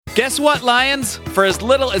Guess what, Lions? For as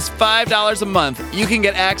little as $5 a month, you can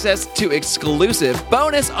get access to exclusive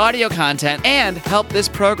bonus audio content and help this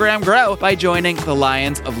program grow by joining the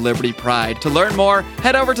Lions of Liberty Pride. To learn more,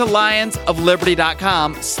 head over to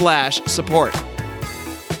lionsofliberty.com/support.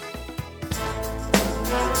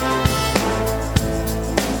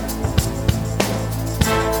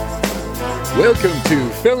 Welcome to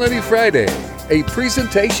Felony Friday, a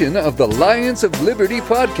presentation of the Lions of Liberty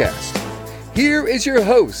podcast. Here is your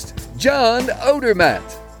host, John Odermatt.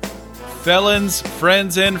 Felons,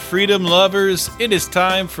 friends, and freedom lovers, it is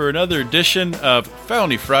time for another edition of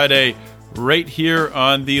Felony Friday right here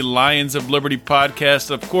on the Lions of Liberty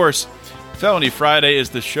podcast. Of course, Felony Friday is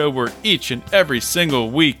the show where each and every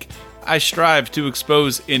single week I strive to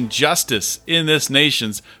expose injustice in this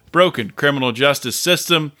nation's broken criminal justice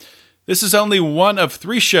system. This is only one of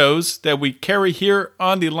 3 shows that we carry here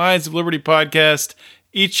on the Lions of Liberty podcast.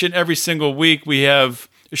 Each and every single week, we have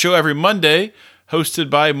a show every Monday hosted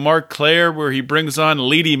by Mark Claire, where he brings on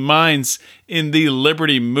leading minds in the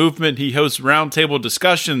liberty movement. He hosts roundtable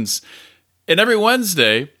discussions. And every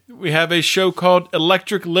Wednesday, we have a show called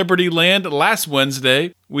Electric Liberty Land. Last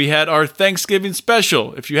Wednesday, we had our Thanksgiving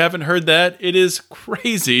special. If you haven't heard that, it is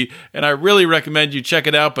crazy, and I really recommend you check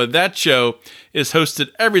it out. But that show is hosted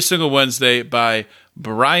every single Wednesday by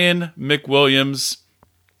Brian McWilliams.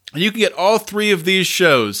 You can get all 3 of these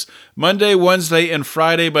shows, Monday, Wednesday, and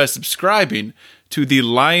Friday, by subscribing to the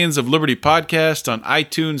Lions of Liberty podcast on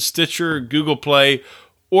iTunes, Stitcher, Google Play,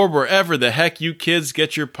 or wherever the heck you kids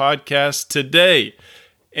get your podcasts today.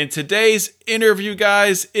 In today's interview,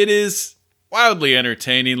 guys, it is wildly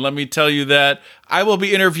entertaining, let me tell you that. I will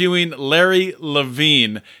be interviewing Larry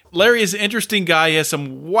Levine. Larry is an interesting guy. He has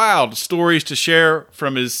some wild stories to share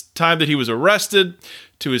from his time that he was arrested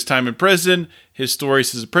to his time in prison, his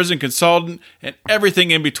stories as a prison consultant, and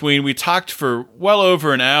everything in between. We talked for well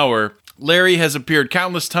over an hour. Larry has appeared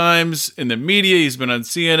countless times in the media. He's been on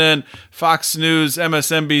CNN, Fox News,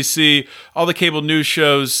 MSNBC, all the cable news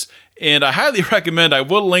shows. And I highly recommend, I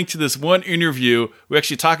will link to this one interview. We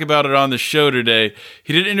actually talk about it on the show today.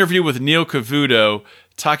 He did an interview with Neil Cavuto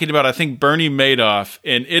talking about, I think, Bernie Madoff.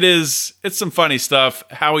 And it's some funny stuff,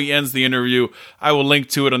 how he ends the interview. I will link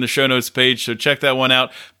to it on the show notes page, so check that one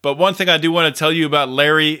out. But one thing I do want to tell you about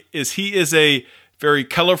Larry is he is a very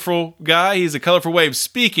colorful guy. He's a colorful way of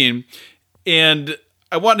speaking. And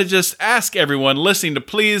I want to just ask everyone listening to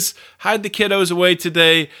please hide the kiddos away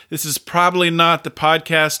today. This is probably not the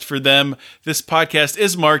podcast for them. This podcast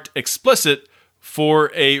is marked explicit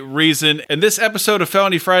for a reason. And this episode of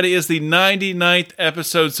Felony Friday is the 99th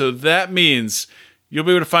episode, so that means you'll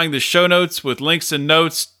be able to find the show notes with links and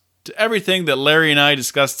notes to everything that Larry and I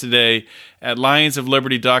discussed today at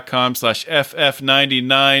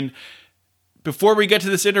lionsofliberty.com/FF99. Before we get to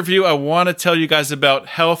this interview, I want to tell you guys about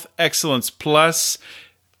Health Excellence Plus.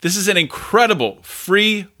 This is an incredible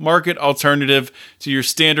free market alternative to your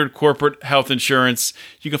standard corporate health insurance.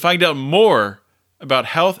 You can find out more about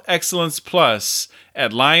Health Excellence Plus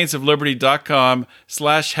at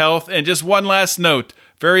lionsofliberty.com/health. And just one last note,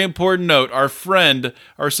 very important note, our friend,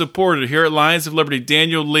 our supporter here at Lions of Liberty,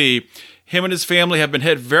 Daniel Lee, him and his family have been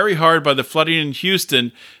hit very hard by the flooding in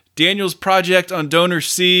Houston. Daniel's project on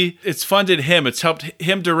DonorSee, it's funded him. It's helped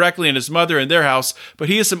him directly and his mother in their house, but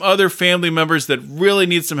he has some other family members that really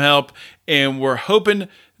need some help, and we're hoping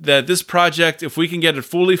that this project, if we can get it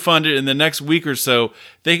fully funded in the next week or so,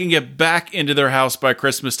 they can get back into their house by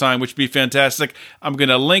Christmas time, which would be fantastic. I'm going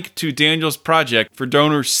to link to Daniel's project for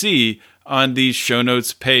DonorSee on the show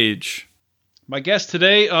notes page. My guest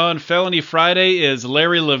today on Felony Friday is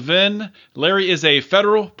Larry Levine. Larry is a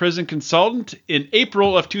federal prison consultant. In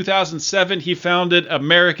April of 2007, he founded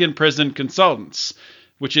American Prison Consultants,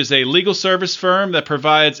 which is a legal service firm that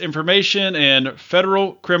provides information and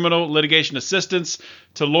federal criminal litigation assistance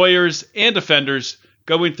to lawyers and offenders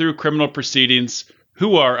going through criminal proceedings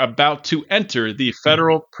who are about to enter the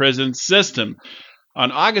federal prison system.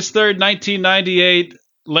 On August 3rd, 1998,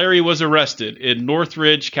 Larry was arrested in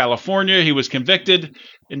Northridge, California. He was convicted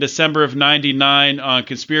in December of 99 on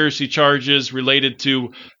conspiracy charges related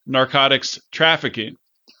to narcotics trafficking.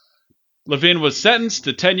 Levine was sentenced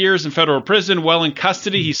to 10 years in federal prison while in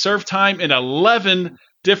custody. He served time in 11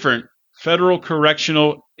 different federal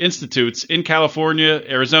correctional institutes in California,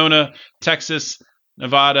 Arizona, Texas,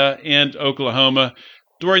 Nevada, and Oklahoma.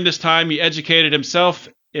 During this time, he educated himself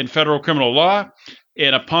in federal criminal law,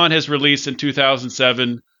 and upon his release in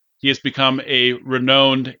 2007, he has become a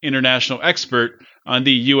renowned international expert on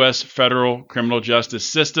the U.S. federal criminal justice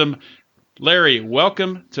system. Larry,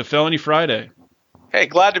 welcome to Felony Friday. Hey,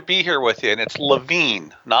 glad to be here with you. And it's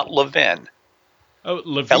Levine, not Levin. Oh,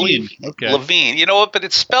 Levine. Okay. Levine. You know what? But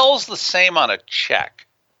it spells the same on a check.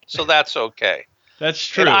 So that's okay. That's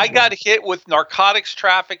true. And I got hit with narcotics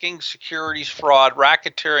trafficking, securities fraud,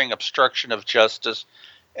 racketeering, obstruction of justice,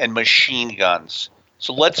 and machine guns.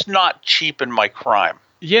 So let's not cheapen my crime.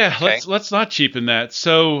 Yeah, okay? let's not cheapen that.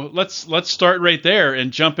 So let's start right there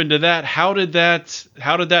and jump into that. How did that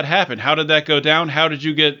happen? How did that go down? How did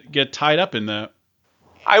you get tied up in that?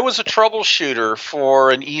 I was a troubleshooter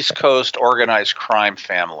for an East Coast organized crime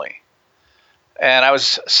family. And I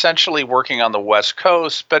was essentially working on the West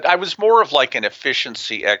Coast, but I was more of like an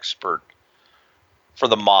efficiency expert for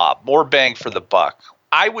the mob, more bang for the buck.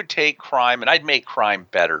 I would take crime and I'd make crime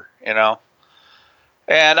better, you know?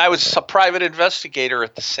 And I was a private investigator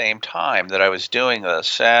at the same time that I was doing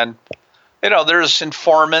this. And, you know, there's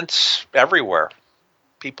informants everywhere.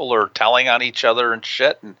 People are telling on each other and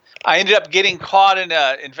shit. And I ended up getting caught in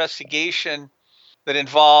an investigation that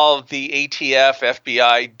involved the ATF,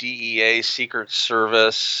 FBI, DEA, Secret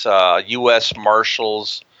Service, U.S.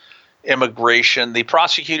 Marshals, immigration. The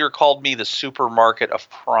prosecutor called me the supermarket of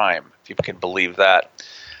crime, if you can believe that.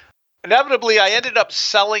 Inevitably, I ended up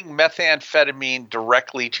selling methamphetamine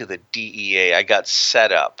directly to the DEA. I got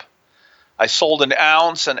set up. I sold an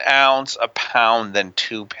ounce, a pound, then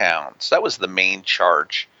 2 pounds. That was the main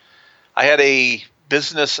charge. I had a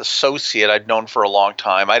business associate I'd known for a long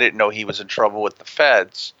time. I didn't know he was in trouble with the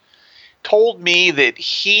feds. Told me that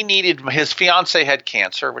his fiance had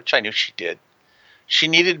cancer, which I knew she did. She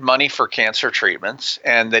needed money for cancer treatments,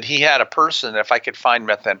 and that he had a person, if I could find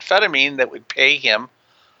methamphetamine, that would pay him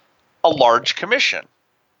a large commission.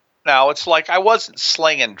 Now, it's like I wasn't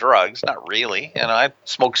slinging drugs, not really, and I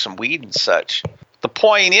smoked some weed and such. The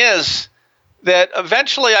point is that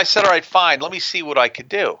eventually I said, all right, fine, let me see what I could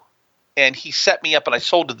do. And he set me up, and I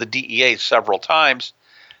sold to the DEA several times.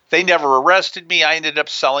 They never arrested me. I ended up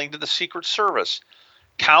selling to the Secret Service.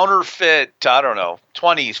 Counterfeit, 20s,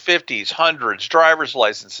 50s, 100s, driver's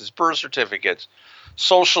licenses, birth certificates,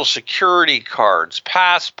 social security cards,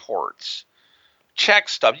 passports, check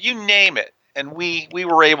stubs, you name it. And we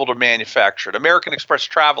were able to manufacture it. American Express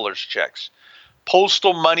traveler's checks,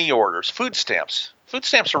 postal money orders, food stamps. Food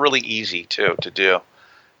stamps are really easy, too, to do.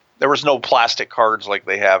 There was no plastic cards like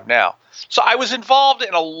they have now. So I was involved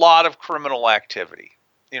in a lot of criminal activity.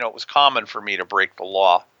 You know, it was common for me to break the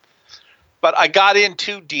law. But I got in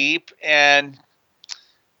too deep, and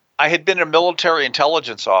I had been a military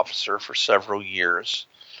intelligence officer for several years.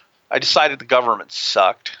 I decided the government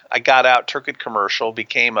sucked. I got out, took it commercial,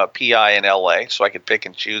 became a PI in LA so I could pick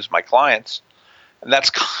and choose my clients. And that's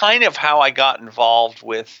kind of how I got involved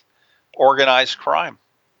with organized crime.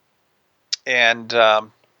 And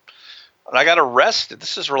I got arrested.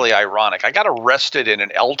 This is really ironic. I got arrested in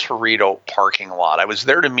an El Torito parking lot. I was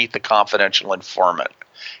there to meet the confidential informant,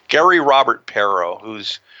 Gary Robert Perro,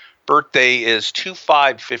 whose birthday is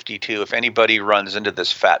 2552. If anybody runs into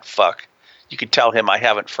this fat fuck, you could tell him I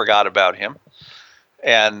haven't forgot about him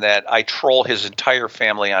and that I troll his entire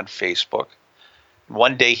family on Facebook.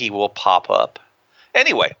 One day he will pop up.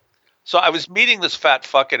 Anyway, so I was meeting this fat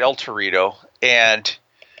fuck at El Torito, and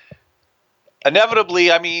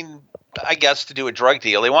inevitably, I guess to do a drug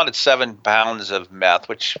deal, they wanted 7 pounds of meth,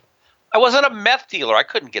 which I wasn't a meth dealer. I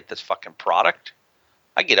couldn't get this fucking product.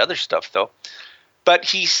 I get other stuff, though. But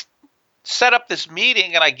he set up this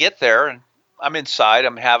meeting, and I get there, and I'm inside.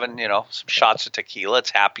 I'm having, some shots of tequila.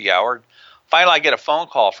 It's happy hour. Finally, I get a phone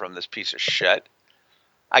call from this piece of shit.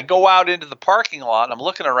 I go out into the parking lot, and I'm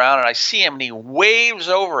looking around, and I see him, and he waves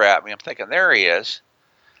over at me. I'm thinking, there he is.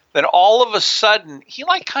 Then all of a sudden, he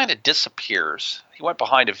kind of disappears. He went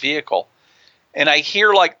behind a vehicle. And I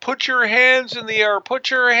hear put your hands in the air, put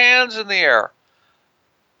your hands in the air.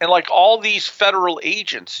 And all these federal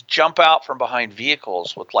agents jump out from behind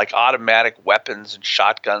vehicles with automatic weapons and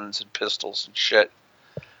shotguns and pistols and shit.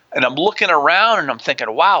 And I'm looking around and I'm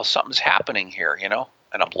thinking, wow, something's happening here, And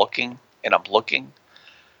I'm looking and I'm looking.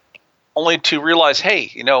 Only to realize,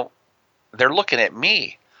 hey, they're looking at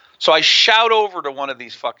me. So I shout over to one of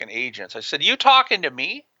these fucking agents. I said, you talking to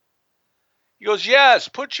me? He goes, yes,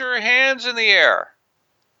 put your hands in the air.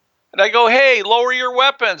 And I go, hey, lower your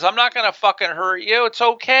weapons. I'm not going to fucking hurt you. It's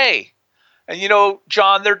okay. And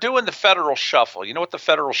John, they're doing the federal shuffle. You know what the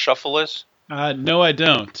federal shuffle is? No, I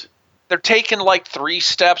don't. They're taking 3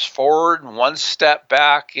 steps forward and 1 step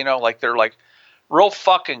back. They're real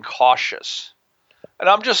fucking cautious. And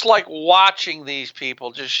I'm just watching these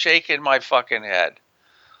people just shaking my fucking head.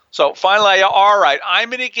 So finally, all right, I'm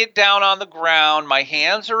going to get down on the ground. My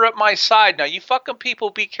hands are at my side. Now, you fucking people,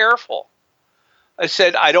 be careful. I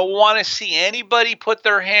said, I don't want to see anybody put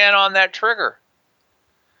their hand on that trigger.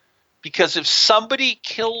 Because if somebody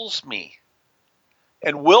kills me,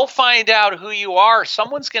 and we'll find out who you are.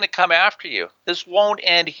 Someone's going to come after you. This won't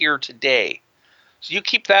end here today. So you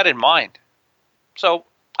keep that in mind. So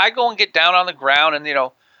I go and get down on the ground,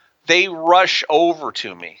 and, they rush over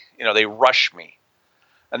to me. They rush me.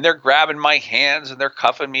 And they're grabbing my hands, and they're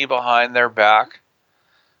cuffing me behind their back.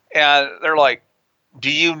 And they're like,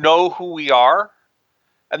 do you know who we are?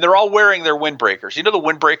 And they're all wearing their windbreakers. You know the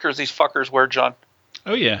windbreakers these fuckers wear, John?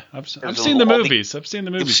 Oh, yeah. I've seen the movies. I've seen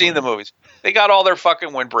the movies. You've seen the movies. They got all their fucking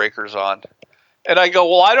windbreakers on. And I go,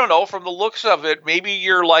 well, I don't know. From the looks of it, maybe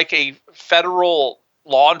you're like a federal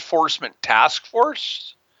law enforcement task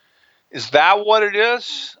force? Is that what it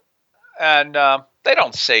is? And they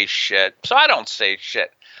don't say shit. So I don't say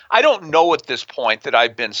shit. I don't know at this point that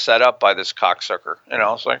I've been set up by this cocksucker.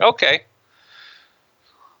 It's like, okay.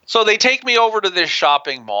 So they take me over to this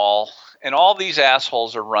shopping mall, and all these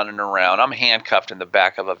assholes are running around. I'm handcuffed in the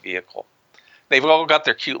back of a vehicle. They've all got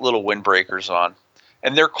their cute little windbreakers on,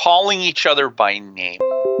 and they're calling each other by name,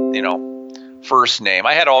 first name.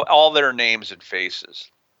 I had all their names and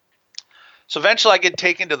faces. So eventually I get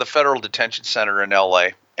taken to the Federal Detention Center in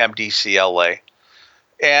L.A., MDC LA.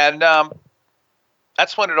 And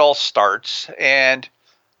that's when it all starts. And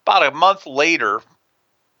about a month later,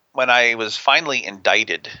 when I was finally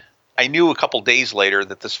indicted, I knew a couple days later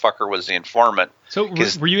that this fucker was the informant. So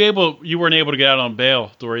you weren't able to get out on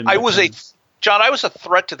bail during that time? John, I was a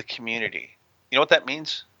threat to the community. You know what that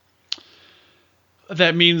means?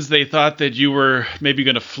 That means they thought that you were maybe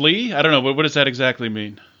going to flee? I don't know. What does that exactly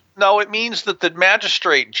mean? No, it means that the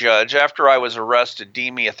magistrate judge, after I was arrested,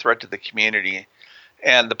 deemed me a threat to the community.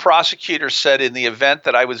 And the prosecutor said in the event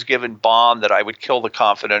that I was given bond that I would kill the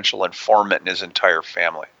confidential informant and his entire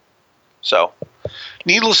family. So,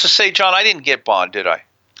 needless to say, John, I didn't get bond, did I?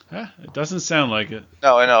 It doesn't sound like it.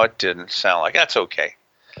 No, it didn't sound like it. That's okay.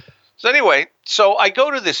 So anyway, I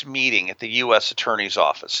go to this meeting at the U.S. Attorney's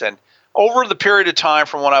Office. And over the period of time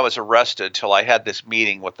from when I was arrested till I had this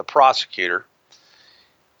meeting with the prosecutor,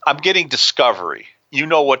 I'm getting discovery. You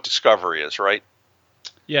know what discovery is, right?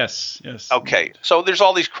 Yes. Okay, so there's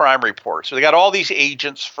all these crime reports. So they got all these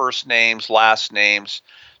agents, first names, last names,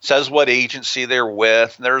 says what agency they're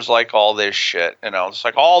with, and there's like all this shit. It's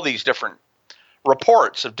like all these different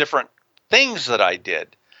reports of different things that I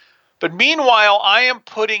did. But meanwhile, I am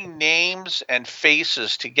putting names and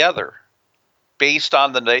faces together based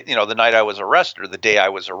on the night I was arrested, or the day I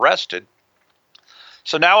was arrested.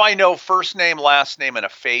 So now I know first name, last name, and a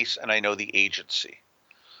face, and I know the agency.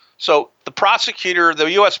 So the prosecutor,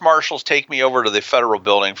 the U.S. Marshals take me over to the federal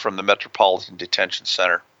building from the Metropolitan Detention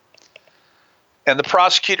Center. And the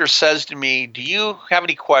prosecutor says to me, do you have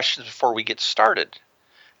any questions before we get started?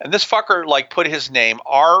 And this fucker put his name,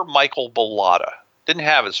 R. Michael Bellotta. Didn't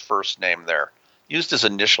have his first name there. Used his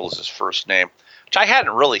initials as his first name, which I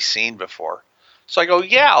hadn't really seen before. So I go,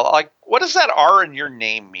 yeah, what does that R in your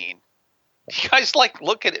name mean? You guys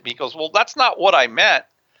look at it. He goes, well, that's not what I meant.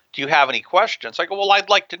 Do you have any questions? I go, well, I'd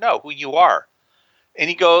like to know who you are. And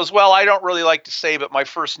he goes, well, I don't really like to say, but my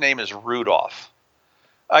first name is Rudolph.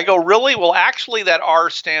 I go, really? Well, actually, that R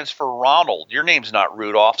stands for Ronald. Your name's not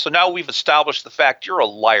Rudolph. So now we've established the fact you're a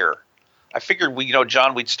liar. I figured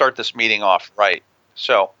John, we'd start this meeting off right.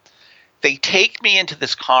 So they take me into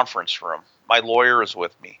this conference room. My lawyer is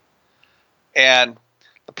with me. And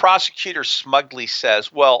the prosecutor smugly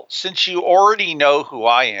says, well, since you already know who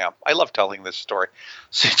I am, I love telling this story.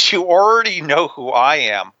 Since you already know who I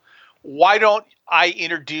am, why don't I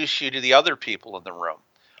introduce you to the other people in the room?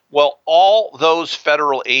 Well, all those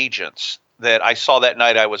federal agents that I saw that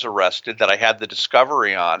night I was arrested, that I had the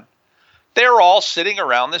discovery on, they're all sitting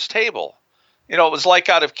around this table. It was like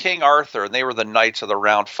out of King Arthur, and they were the knights of the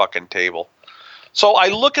round fucking table. So I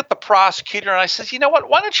look at the prosecutor and I says, you know what?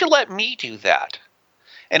 Why don't you let me do that?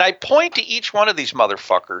 And I point to each one of these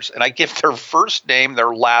motherfuckers, and I give their first name,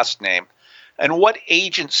 their last name, and what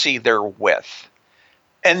agency they're with.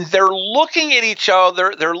 And they're looking at each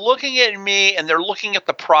other, they're looking at me, and they're looking at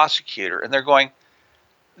the prosecutor, and they're going,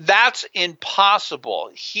 that's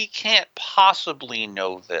impossible. He can't possibly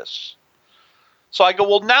know this. So I go,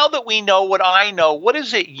 well, now that we know what I know, what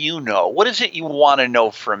is it you know? What is it you want to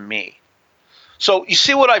know from me? So you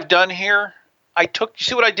see what I've done here? You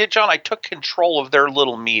see what I did, John? I took control of their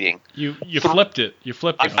little meeting. You flipped it. You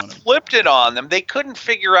flipped it on them. I flipped it on them. They couldn't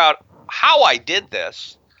figure out how I did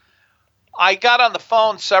this. I got on the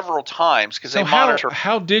phone several times because they monitored.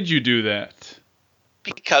 How did you do that?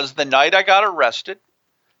 Because the night I got arrested,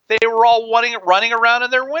 they were all running around in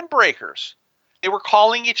their windbreakers. They were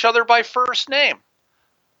calling each other by first name.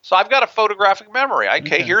 So I've got a photographic memory.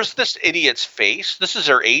 Okay, here's this idiot's face. This is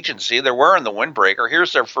their agency. They're wearing the windbreaker.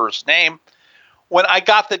 Here's their first name. When I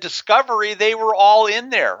got the discovery, they were all in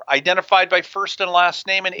there, identified by first and last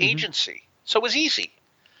name and agency. So it was easy.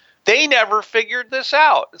 They never figured this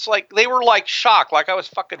out. It's like they were like shocked, like I was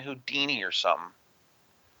fucking Houdini or something.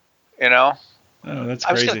 You know? Oh, that's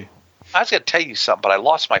crazy. I was going to tell you something, but I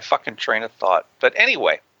lost my fucking train of thought. But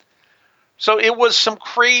anyway, so it was some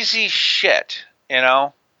crazy shit, you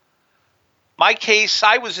know? My case,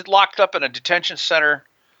 I was locked up in a detention center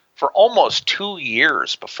for almost 2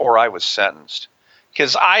 years before I was sentenced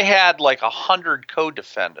because I had like 100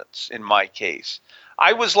 co-defendants in my case.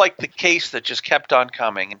 I was like the case that just kept on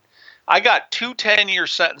coming. I got 2 10-year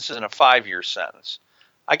sentences and a 5-year sentence.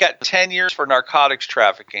 I got 10 years for narcotics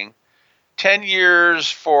trafficking, 10 years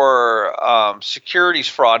for securities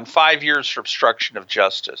fraud, and 5 years for obstruction of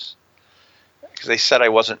justice because they said I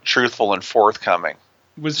wasn't truthful and forthcoming.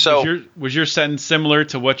 Was your sentence similar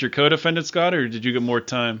to what your co-defendants got, or did you get more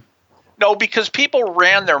time? No, because people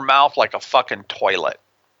ran their mouth like a fucking toilet,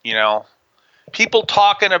 you know? People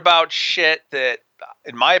talking about shit that,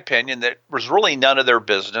 in my opinion, that was really none of their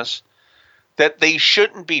business, that they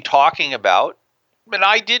shouldn't be talking about. And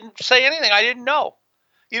I didn't say anything I didn't know.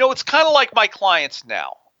 You know, it's kind of like my clients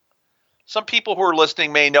now. Some people who are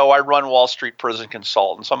listening may know I run Wall Street Prison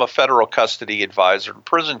Consultants. I'm a federal custody advisor and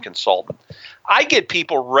prison consultant. I get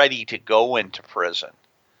people ready to go into prison.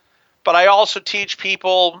 But I also teach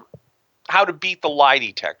people how to beat the lie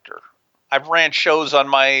detector. I've ran shows on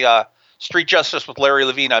my Street Justice with Larry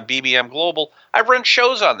Levine on BBM Global. I've run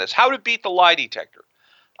shows on this, how to beat the lie detector.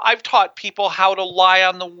 I've taught people how to lie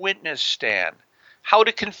on the witness stand, how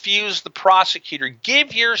to confuse the prosecutor.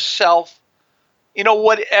 Give yourself, you know,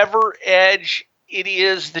 whatever edge it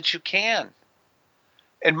is that you can.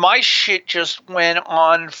 And my shit just went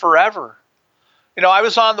on forever. You know, I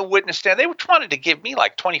was on the witness stand. They wanted to give me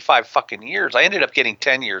like 25 fucking years. I ended up getting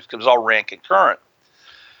 10 years because it was all rank concurrent.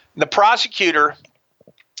 And the prosecutor,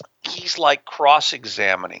 he's like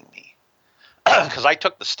cross-examining me because I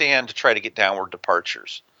took the stand to try to get downward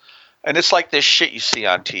departures. And it's like this shit you see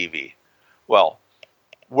on TV. Well,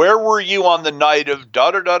 where were you on the night of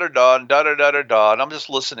da-da-da-da-da and da-da-da-da-da? And I'm just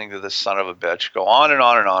listening to this son of a bitch go on and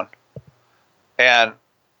on and on. And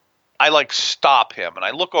I like stop him and I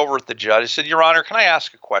look over at the judge. I said, Your Honor, can I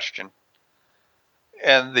ask a question?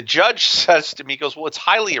 And the judge says to me, he goes, well, it's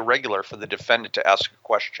highly irregular for the defendant to ask a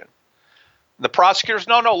question. And the prosecutor's,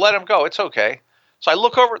 no, let him go. It's okay. So I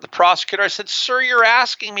look over at the prosecutor. I said, sir, you're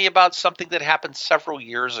asking me about something that happened several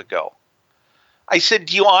years ago. I said,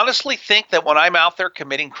 do you honestly think that when I'm out there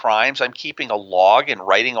committing crimes, I'm keeping a log and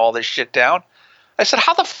writing all this shit down? I said,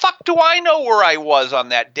 how the fuck do I know where I was on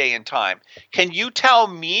that day and time? Can you tell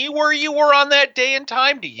me where you were on that day and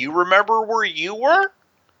time? Do you remember where you were?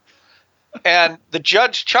 And the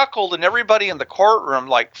judge chuckled and everybody in the courtroom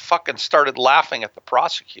like fucking started laughing at the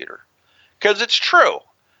prosecutor. Because it's true.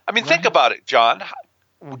 I mean, think about it, John.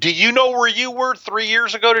 Do you know where you were 3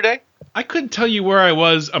 years ago today? I couldn't tell you where I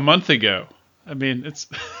was a month ago. I mean, it's...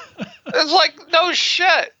 It's like, no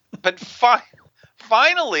shit. But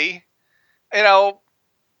finally, you know,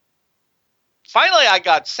 finally I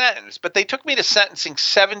got sentenced. But they took me to sentencing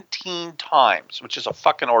 17 times, which is a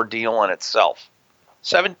fucking ordeal in itself.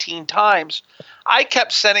 17 times. I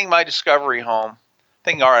kept sending my discovery home,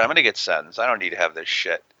 thinking, all right, I'm going to get sentenced. I don't need to have this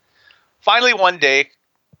shit. Finally, one day,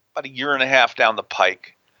 about a year and a half down the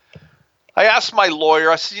pike, I asked my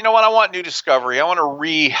lawyer, I said, you know what, I want new discovery. I want to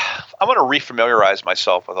refamiliarize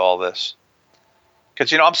myself with all this.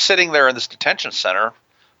 Because, you know, I'm sitting there in this detention center.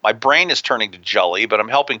 My brain is turning to jelly, but I'm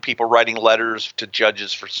helping people writing letters to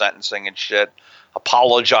judges for sentencing and shit,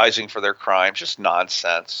 apologizing for their crimes, just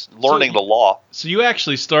nonsense, learning the law. So you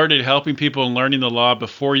actually started helping people and learning the law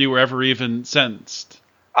before you were ever even sentenced?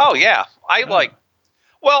 Oh, yeah.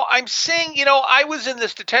 Well, I'm saying, you know, I was in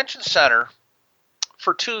this detention center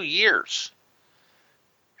for 2 years,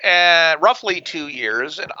 roughly 2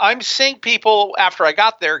 years, and I'm seeing people after I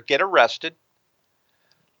got there get arrested.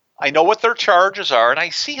 I know what their charges are, and I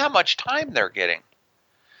see how much time they're getting.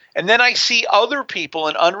 And then I see other people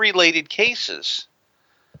in unrelated cases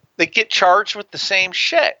that get charged with the same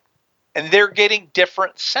shit, and they're getting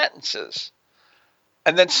different sentences.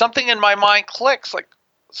 And then something in my mind clicks, like,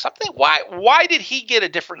 why did he get a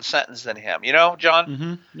different sentence than him? You know, John?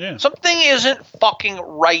 Mm-hmm. Yeah. Something isn't fucking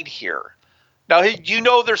right here. Now, you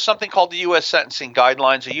know there's something called the U.S. Sentencing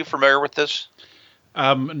Guidelines. Are you familiar with this?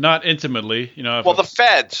 Not intimately. You know. The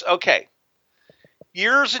feds. Okay.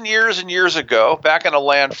 Years and years and years ago, back in a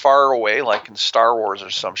land far away, like in Star Wars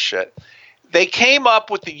or some shit, they came up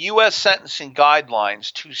with the U.S. Sentencing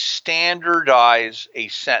Guidelines to standardize a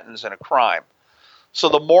sentence in a crime. So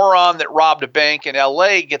the moron that robbed a bank in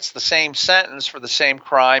LA gets the same sentence for the same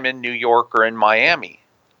crime in New York or in Miami.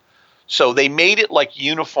 So they made it like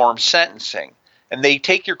uniform sentencing, and they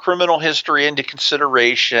take your criminal history into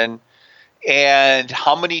consideration and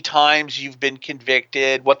how many times you've been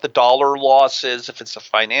convicted, what the dollar loss is if it's a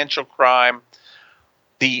financial crime,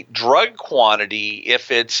 the drug quantity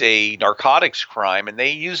if it's a narcotics crime, and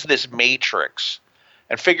they use this matrix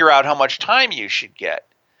and figure out how much time you should get.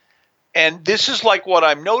 And this is like what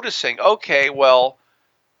I'm noticing. Okay, well,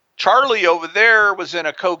 Charlie over there was in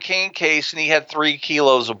a cocaine case and he had 3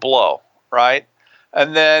 kilos of blow, right?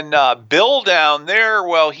 And then Bill down there,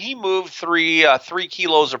 well, he moved 3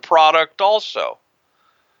 kilos of product also.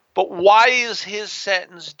 But why is his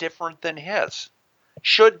sentence different than his?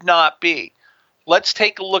 Should not be. Let's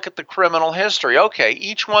take a look at the criminal history. Okay,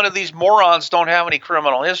 each one of these morons don't have any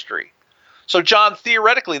criminal history. So, John,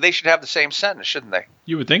 theoretically, they should have the same sentence, shouldn't they?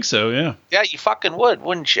 You would think so, yeah. Yeah, you fucking would,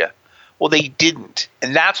 wouldn't you? Well, they didn't.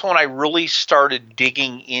 And that's when I really started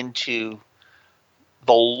digging into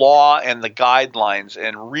the law and the guidelines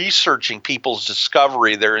and researching people's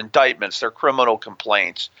discovery, their indictments, their criminal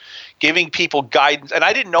complaints, giving people guidance. And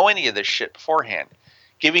I didn't know any of this shit beforehand.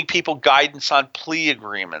 Giving people guidance on plea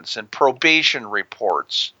agreements and probation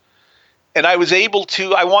reports. And I was able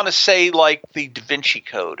to, I want to say like the Da Vinci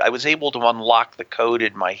Code, I was able to unlock the code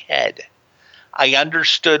in my head. I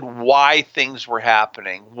understood why things were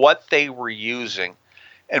happening, what they were using,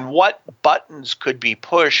 and what buttons could be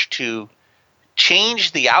pushed to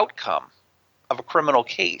change the outcome of a criminal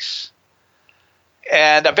case.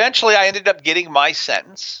 And eventually I ended up getting my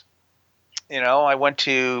sentence. You know, I went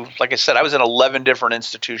to, like I said, I was in 11 different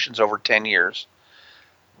institutions over 10 years.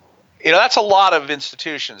 You know, that's a lot of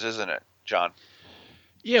institutions, isn't it, John?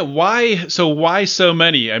 Yeah, why so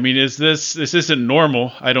many? I mean, this isn't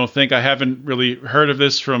normal. I don't think. I haven't really heard of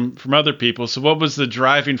this from other people. So what was the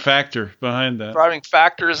driving factor behind that? Driving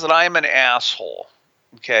factor is that I'm an asshole.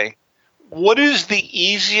 Okay. What is the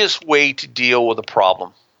easiest way to deal with a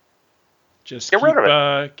problem? Just get rid of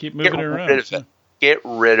it. Keep moving it around. Get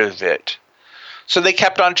rid of it. So they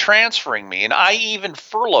kept on transferring me, and I even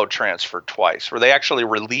furlough transferred twice, where they actually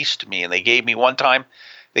released me, and they gave me one time,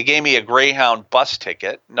 they gave me a Greyhound bus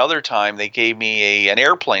ticket. Another time, they gave me an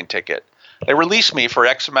airplane ticket. They released me for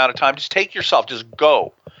X amount of time. Just take yourself. Just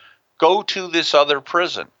go. Go to this other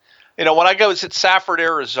prison. You know, when I was at Safford,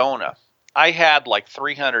 Arizona, I had like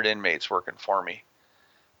 300 inmates working for me.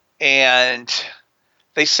 And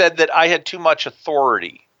they said that I had too much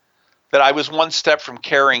authority, that I was one step from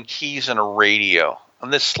carrying keys and a radio.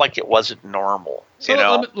 And this, like, it wasn't normal. So you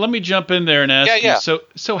know? let me jump in there and ask you.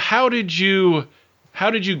 So how did you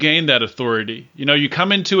gain that authority? You know, you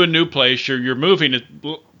come into a new place, you're moving it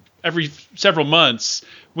every several months.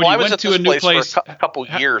 When you went to a new place for a couple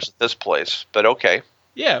years at this place, but okay.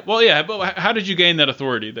 Yeah, well, yeah, but how did you gain that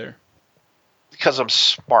authority there? Because I'm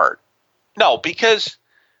smart. No, because,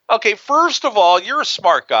 okay, first of all, you're a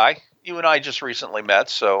smart guy. You and I just recently met,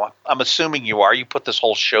 so I'm assuming you are. You put this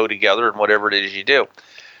whole show together and whatever it is you do.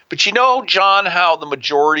 But you know, John, how the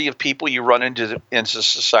majority of people you run into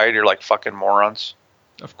society are like fucking morons?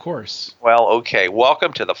 Of course. Well, okay.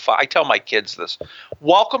 Welcome to I tell my kids this.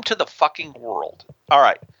 Welcome to the fucking world. All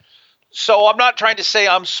right. So I'm not trying to say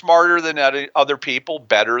I'm smarter than other people,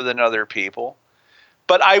 better than other people.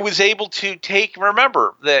 But I was able to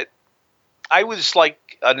remember that I was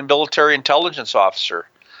like a military intelligence officer.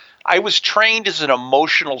 I was trained as an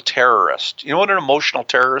emotional terrorist. You know what an emotional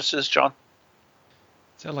terrorist is, John?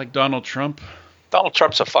 Is that like Donald Trump? Donald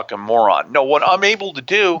Trump's a fucking moron. No, what I'm able to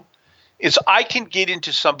do is I can get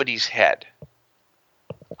into somebody's head.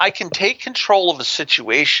 I can take control of a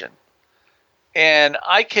situation, and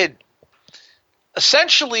I could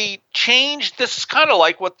essentially change. This is kind of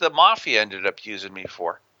like what the mafia ended up using me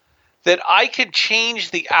for, that I could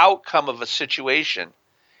change the outcome of a situation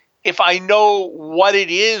if I know what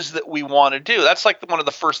it is that we want to do. That's like one of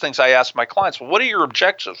the first things I ask my clients. Well, what are your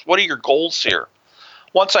objectives? What are your goals here?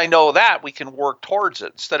 Once I know that, we can work towards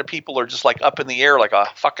it. Instead of people are just like up in the air like a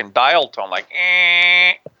fucking dial tone, like,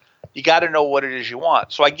 you got to know what it is you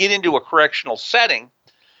want. So I get into a correctional setting.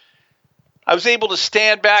 I was able to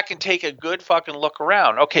stand back and take a good fucking look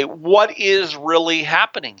around. Okay, what is really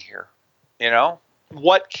happening here? You know,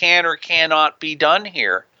 what can or cannot be done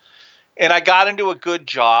here? And I got into a good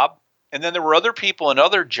job. And then there were other people in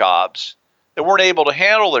other jobs that weren't able to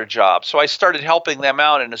handle their job. So I started helping them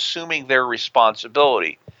out and assuming their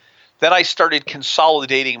responsibility. Then I started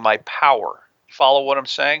consolidating my power. Follow what I'm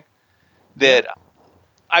saying? That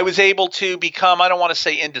I was able to become, I don't want to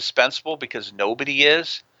say indispensable because nobody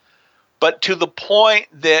is, but to the point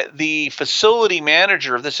that the facility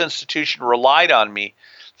manager of this institution relied on me,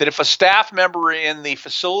 that if a staff member in the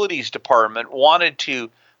facilities department wanted to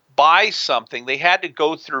buy something, they had to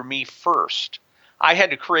go through me first. I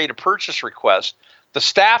had to create a purchase request. The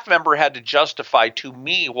staff member had to justify to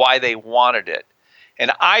me why they wanted it.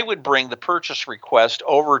 And I would bring the purchase request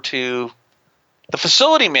over to the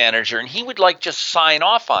facility manager, and he would just sign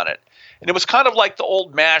off on it. And it was kind of like the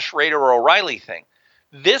old MASH Rader O'Reilly thing.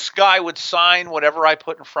 This guy would sign whatever I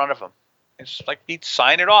put in front of him. It's like he'd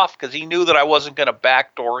sign it off because he knew that I wasn't going to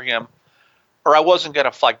backdoor him or I wasn't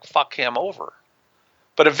going to fuck him over.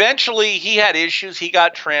 But eventually he had issues. He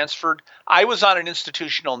got transferred. I was on an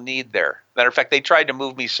institutional need there. Matter of fact, they tried to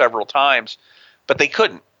move me several times, but they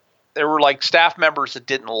couldn't. There were staff members that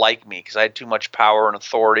didn't like me because I had too much power and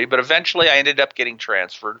authority. But eventually I ended up getting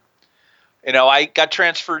transferred. I got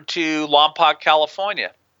transferred to Lompoc,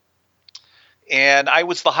 California. And I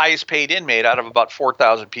was the highest paid inmate out of about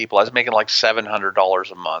 4,000 people. I was making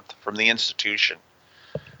 $700 a month from the institution,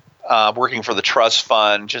 working for the trust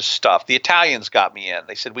fund, just stuff. The Italians got me in.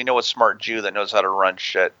 They said, we know a smart Jew that knows how to run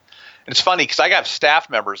shit. And it's funny because I got staff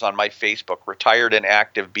members on my Facebook, retired and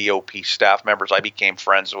active BOP staff members I became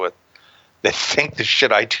friends with that think the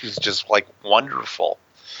shit I do is just wonderful.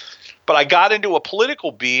 But I got into a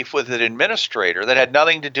political beef with an administrator that had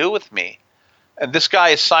nothing to do with me. And this guy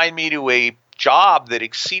assigned me to a job that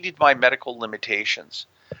exceeded my medical limitations.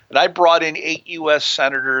 And I brought in 8 U.S.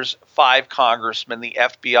 senators, 5 congressmen, the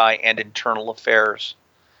FBI, and internal affairs.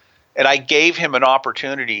 And I gave him an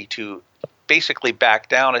opportunity to basically back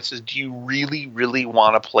down. I said, do you really, really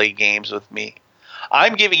want to play games with me?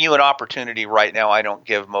 I'm giving you an opportunity right now I don't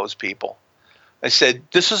give most people. I said,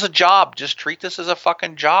 this is a job. Just treat this as a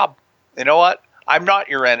fucking job. You know what? I'm not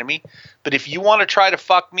your enemy. But if you want to try to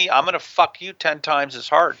fuck me, I'm going to fuck you 10 times as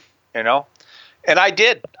hard, And I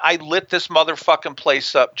did. I lit this motherfucking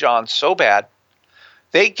place up, John, so bad.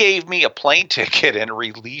 They gave me a plane ticket and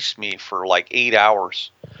released me for 8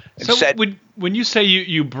 hours. And so when you say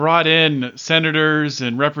you brought in senators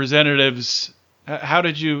and representatives, how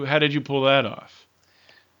did you pull that off?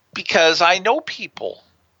 Because I know people.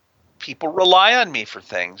 People rely on me for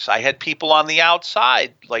things. I had people on the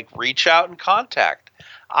outside reach out and contact.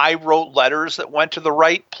 I wrote letters that went to the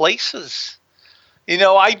right places.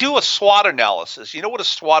 I do a SWOT analysis. You know what a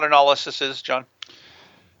SWOT analysis is, John?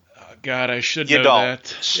 God, I should know that.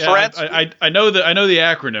 Strengths, I know the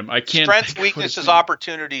acronym. I can't. Strengths, weaknesses,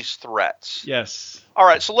 opportunities, threats. Yes. All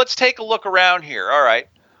right, so let's take a look around here. All right.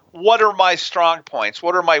 What are my strong points?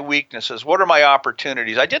 What are my weaknesses? What are my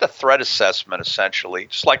opportunities? I did a threat assessment, essentially,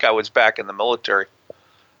 just like I was back in the military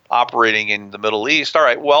operating in the Middle East. All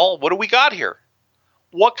right, well, what do we got here?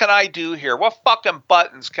 What can I do here? What fucking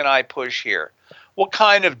buttons can I push here? What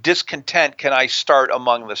kind of discontent can I start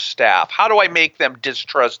among the staff? How do I make them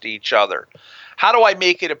distrust each other? How do I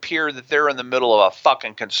make it appear that they're in the middle of a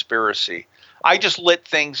fucking conspiracy? I just lit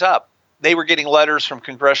things up. They were getting letters from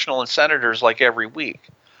congressional and senators every week.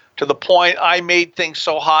 To the point I made things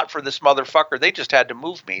so hot for this motherfucker, they just had to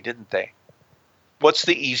move me, didn't they? What's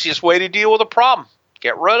the easiest way to deal with a problem?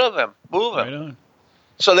 Get rid of him. Move him. Right on.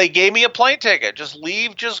 So they gave me a plane ticket. Just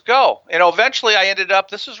leave, just go. Eventually I ended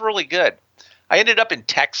up, this is really good. I ended up in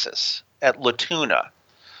Texas at La Tuna,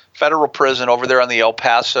 federal prison over there on the El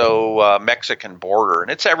Paso Mexican border.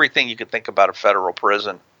 And it's everything you could think about a federal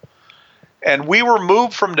prison. And we were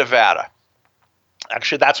moved from Nevada.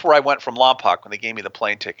 Actually, that's where I went from Lompoc when they gave me the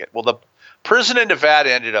plane ticket. Well, the prison in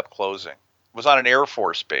Nevada ended up closing. It was on an Air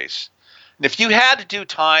Force base. And if you had to do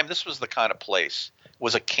time, this was the kind of place. It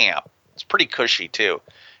was a camp. It's pretty cushy, too.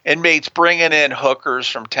 Inmates bringing in hookers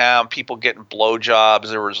from town, people getting blowjobs.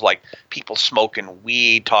 There was people smoking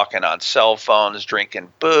weed, talking on cell phones,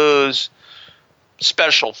 drinking booze,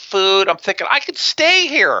 special food. I'm thinking, I could stay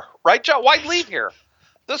here, right, John? Why leave here?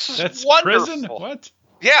 That's wonderful. Prison? What?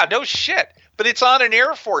 Yeah, no shit. But it's on an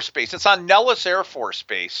Air Force base. It's on Nellis Air Force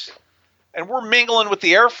Base. And we're mingling with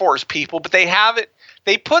the Air Force people, but they have it.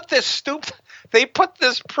 They put this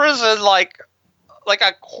prison like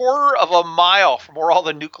a quarter of a mile from where all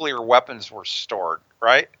the nuclear weapons were stored,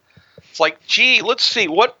 right? It's gee, let's see,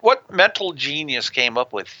 what mental genius came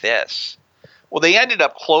up with this? Well, they ended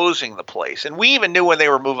up closing the place. And we even knew when they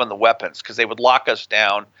were moving the weapons because they would lock us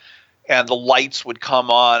down and the lights would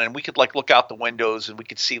come on and we could look out the windows and we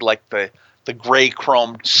could see the gray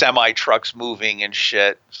chrome semi trucks moving and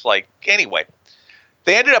shit. It's anyway,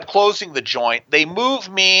 they ended up closing the joint. They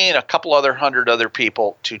moved me and a couple other 100 other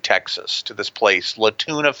people to Texas, to this place, La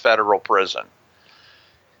Tuna Federal Prison.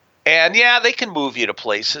 And yeah, they can move you to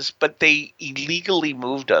places, but they illegally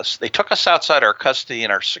moved us. They took us outside our custody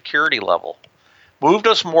and our security level. moved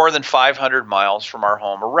us more than 500 miles from our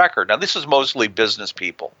home, a record. Now, this is mostly business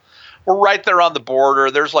people. We're right there on the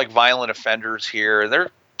border. There's like violent offenders here. There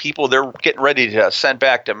are people they're getting ready to send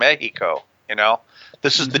back to Mexico, you know.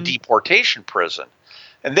 This is the deportation prison.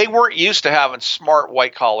 And they weren't used to having smart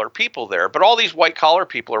white-collar people there. But all these white-collar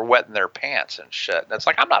people are wetting their pants and shit. And it's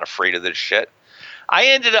like, I'm not afraid of this shit. I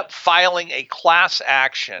ended up filing a class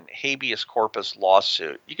action habeas corpus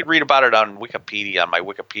lawsuit. You can read about it on Wikipedia, on my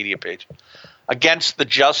Wikipedia page, against the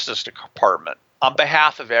Justice Department on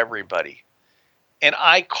behalf of everybody. And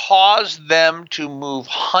I caused them to move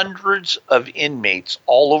hundreds of inmates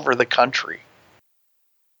all over the country.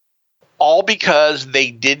 All because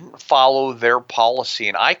they didn't follow their policy,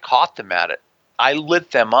 and I caught them at it. I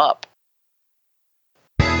lit them up.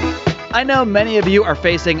 I know many of you are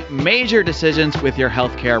facing major decisions with your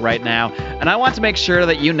healthcare right now, and I want to make sure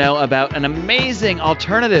that you know about an amazing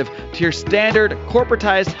alternative to your standard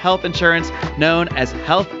corporatized health insurance known as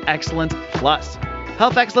Health Excellence Plus.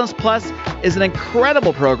 Health Excellence Plus is an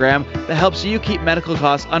incredible program that helps you keep medical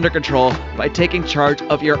costs under control by taking charge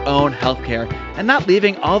of your own healthcare and not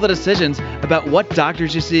leaving all the decisions about what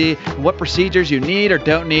doctors you see and what procedures you need or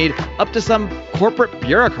don't need up to some corporate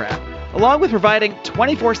bureaucrat. Along with providing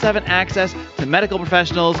 24/7 access to medical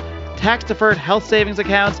professionals, tax-deferred health savings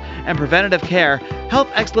accounts, and preventative care, Health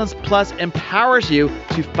Excellence Plus empowers you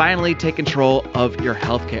to finally take control of your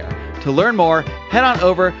healthcare. To learn more, head on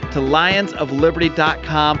over to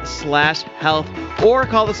lionsofliberty.com/health or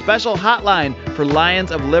call the special hotline for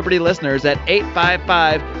Lions of Liberty listeners at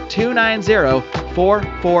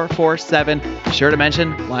 855-290-4447. Be sure to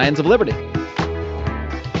mention Lions of Liberty.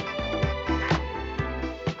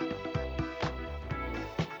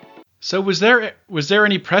 So was there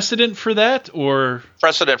any precedent for that, or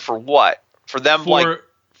Precedent for what? For them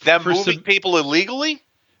moving people illegally?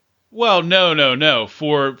 Well, no.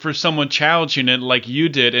 For someone challenging it like you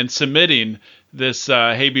did and submitting this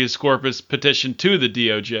habeas corpus petition to the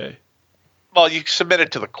DOJ. Well, you submit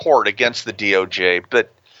it to the court against the DOJ,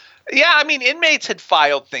 but yeah, I mean, inmates had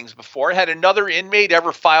filed things before. Had another inmate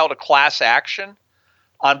ever filed a class action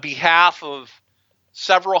on behalf of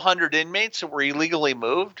several hundred inmates that were illegally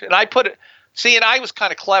moved? And I put it, and I was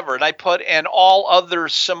kind of clever, and I put, and all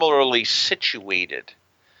others similarly situated,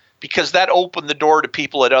 because that opened the door to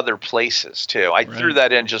people at other places too. I threw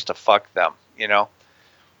that in just to fuck them, you know.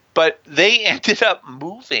 But they ended up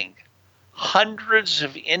moving hundreds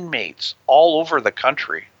of inmates all over the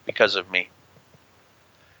country because of me.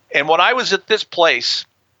 And when I was at this place,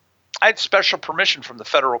 I had special permission from the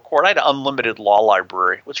federal court. I had an unlimited law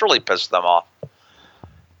library, which really pissed them off.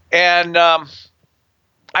 And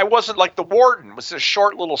I wasn't like the warden, was this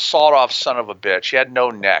short little sawed-off son of a bitch. He had no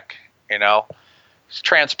neck, you know. He's a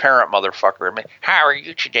transparent motherfucker. I mean, how are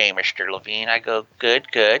you today, Mr. Levine? I go, good.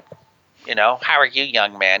 You know, how are you,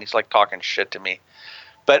 young man? He's like talking shit to me.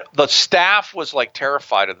 But the staff was like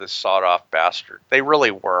terrified of this sawed-off bastard. They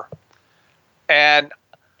really were. And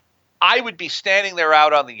I would be standing there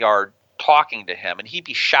out on the yard talking to him, and he'd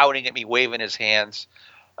be shouting at me, waving his hands.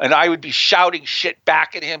 And I would be shouting shit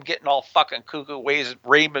back at him, getting all fucking cuckoo ways,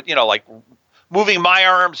 you know, like moving my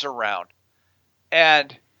arms around.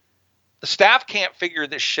 And the staff can't figure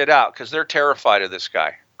this shit out because they're terrified of this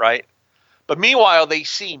guy, right? But meanwhile, they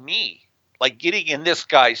see me like getting in this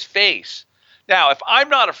guy's face. Now, if I'm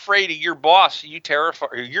not afraid of your boss, you're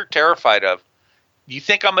terrified of, you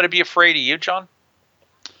think I'm going to be afraid of you, John?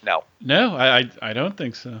 No. No, I don't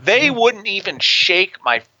think so. They wouldn't even shake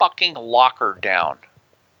my fucking locker down.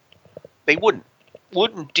 They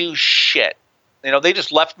wouldn't do shit. You know, they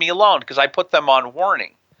just left me alone because I put them on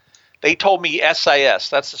warning. They told me SIS,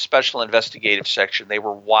 that's the Special Investigative Section. They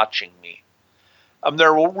were watching me.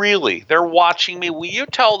 They're watching me. Will you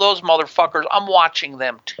tell those motherfuckers I'm watching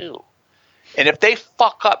them too? And if they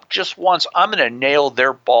fuck up just once, I'm going to nail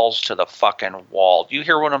their balls to the fucking wall. Do you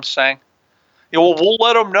hear what I'm saying? You know, we'll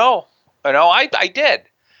let them know. You know, I did.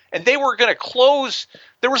 And they were going to close.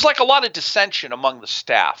 There was like a lot of dissension among the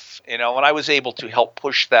staff, you know, and I was able to help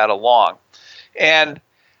push that along. And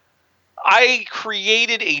I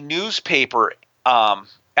created a newspaper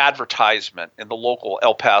advertisement in the local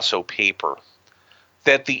El Paso paper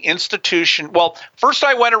that the institution, well, first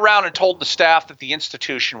I went around and told the staff that the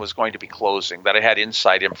institution was going to be closing, that I had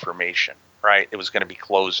inside information, right? It was going to be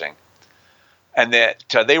closing. And that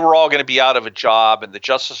they were all going to be out of a job, and the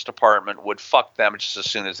Justice Department would fuck them just as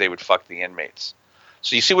soon as they would fuck the inmates.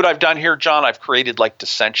 So you see what I've done here, John? I've created like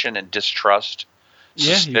dissension and distrust,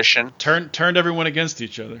 suspicion. Turned everyone against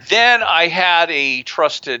each other. Then I had a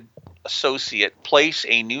trusted associate place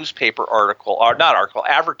a newspaper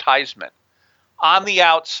advertisement on the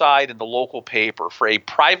outside in the local paper for a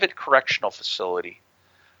private correctional facility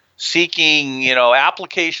seeking,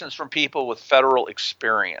 applications from people with federal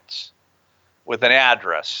experience with an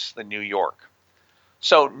address in New York.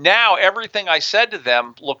 So now everything I said to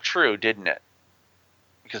them looked true, didn't it?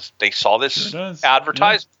 Because they saw this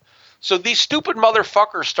advertisement. Yeah. So these stupid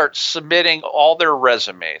motherfuckers start submitting all their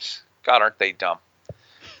resumes. God, aren't they dumb?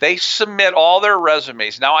 They submit all their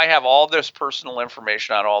resumes. Now I have all this personal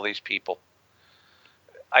information on all these people.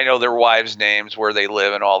 I know their wives' names, where they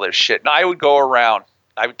live, and all this shit. And I would go around.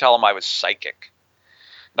 I would tell them I was psychic.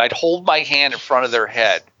 And I'd hold my hand in front of their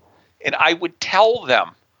head. And I would tell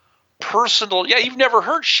them personal. Yeah, you've never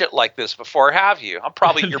heard shit like this before, have you? I'm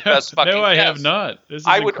probably your best fucking No, I guest. have not. This is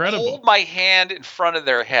I incredible. would hold my hand in front of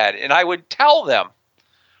their head, and I would tell them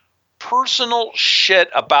personal shit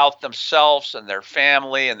about themselves and their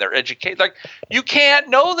family and their education. Like, you can't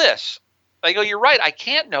know this. I go, you're right. I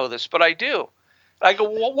can't know this, but I do. I go,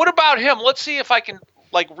 well, what about him? Let's see if I can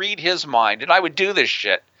read his mind. And I would do this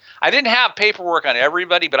shit. I didn't have paperwork on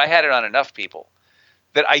everybody, but I had it on enough people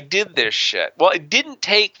that I did this shit. Well, it didn't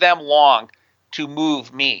take them long to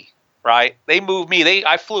move me, right? They moved me.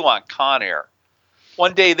 I flew on Conair.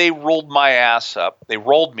 One day they rolled my ass up. They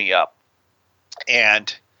rolled me up.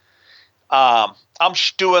 And I'm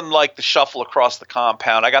doing the shuffle across the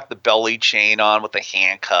compound. I got the belly chain on with the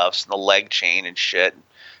handcuffs and the leg chain and shit.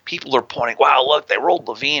 People are pointing, wow, look, they rolled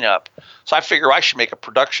Levine up. So I figure I should make a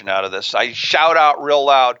production out of this. I shout out real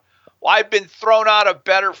loud, well, I've been thrown out of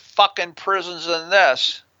better fucking prisons than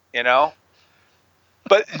this,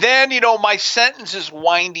 But then, my sentence is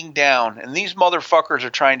winding down, and these motherfuckers are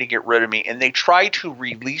trying to get rid of me, and they try to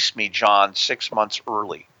release me, John, 6 months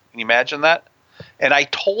early. Can you imagine that? And I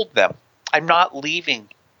told them, I'm not leaving.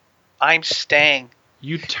 I'm staying.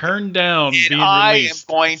 You turned down and being released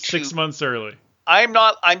 6 months early. I'm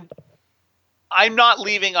not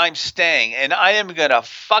leaving, I'm staying, and I am going to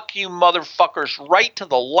fuck you motherfuckers right to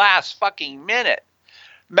the last fucking minute.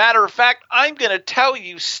 Matter of fact, I'm going to tell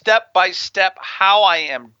you step by step how I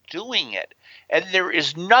am doing it, and there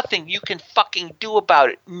is nothing you can fucking do about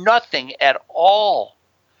it. Nothing at all.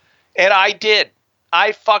 And I did.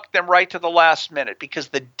 I fucked them right to the last minute, because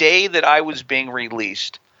the day that I was being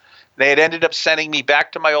released, they had ended up sending me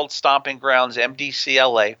back to my old stomping grounds,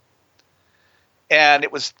 MDCLA. And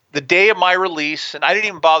it was the day of my release, and I didn't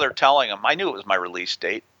even bother telling them. I knew it was my release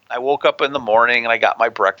date. I woke up in the morning, and I got my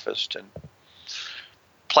breakfast and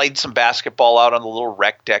played some basketball out on the little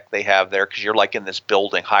rec deck they have there, because you're in this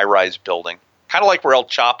building, high-rise building, kind of like where El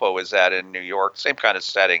Chapo is at in New York, same kind of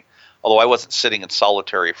setting, although I wasn't sitting in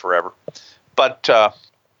solitary forever. But I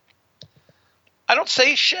don't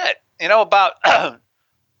say shit. About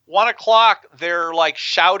 1 o'clock, they're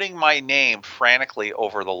shouting my name frantically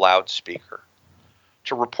over the loudspeaker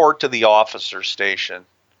to report to the officer station.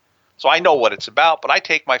 So I know what it's about, but I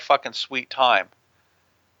take my fucking sweet time.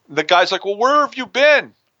 The guy's like, well, where have you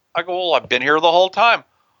been? I go, well, I've been here the whole time.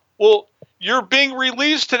 Well, you're being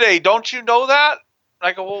released today. Don't you know that?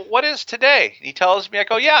 I go, well, what is today? And he tells me. I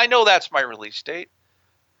go, yeah, I know that's my release date.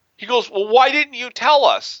 He goes, well, why didn't you tell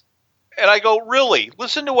us? And I go, really?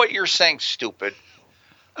 Listen to what you're saying, stupid.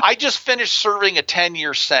 I just finished serving a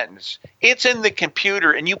 10-year sentence. It's in the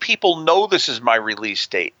computer, and you people know this is my release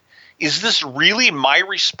date. Is this really my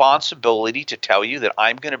responsibility to tell you that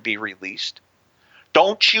I'm going to be released?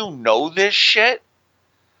 Don't you know this shit?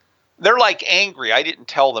 They're angry. I didn't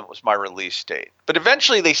tell them it was my release date. But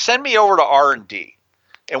eventually they send me over to R&D.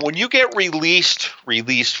 And when you get released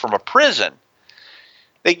from a prison,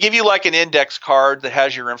 they give you an index card that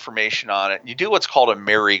has your information on it. You do what's called a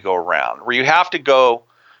merry-go-round, where you have to go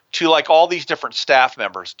to all these different staff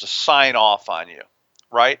members to sign off on you,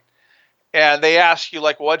 right? And they ask you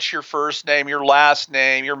what's your first name, your last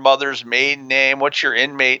name, your mother's maiden name, what's your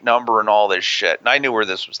inmate number, and all this shit. And I knew where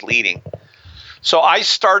this was leading. So I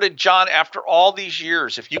started, John, after all these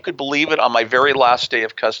years, if you could believe it, on my very last day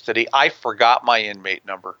of custody, I forgot my inmate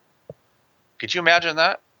number. Could you imagine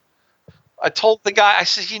that? I told the guy, I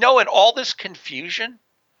said, in all this confusion,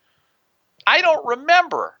 I don't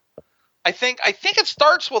remember. I think it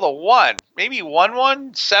starts with a 1, maybe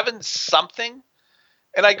 117 something.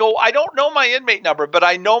 And I go, I don't know my inmate number, but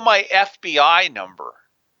I know my FBI number.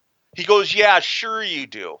 He goes, yeah, sure you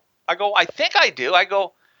do. I go, I think I do. I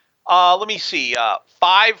go, let me see,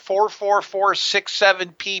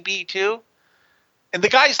 54447PB2. And the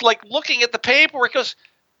guy's looking at the paperwork. He goes,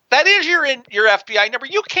 that is your FBI number.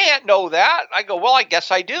 You can't know that. I go, well, I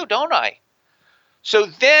guess I do, don't I? So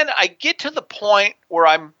then I get to the point where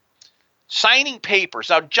I'm signing papers.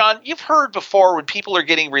 Now, John, you've heard before when people are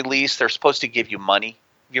getting released, they're supposed to give you money.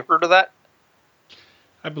 Have you heard of that?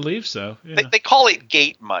 I believe so. Yeah. They call it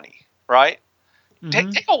gate money, right?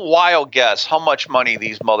 Mhm. Take a wild guess how much money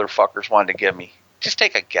these motherfuckers wanted to give me. Just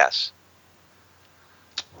take a guess.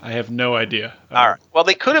 I have no idea. All right. Well,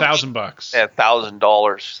 they could have $1,000. Yeah,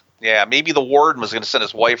 $1,000. Yeah, maybe the warden was going to send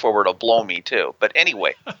his wife over to blow me too. But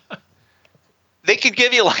anyway, they could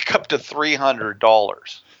give you like up to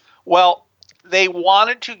 $300. Well, they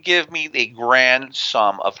wanted to give me the grand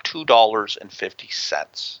sum of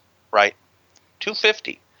 $2.50, right?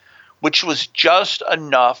 $2.50, which was just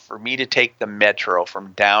enough for me to take the metro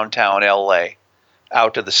from downtown LA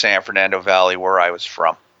out to the San Fernando Valley where I was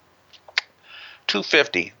from.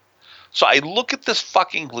 $2.50. So I look at this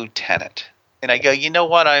fucking lieutenant and I go, you know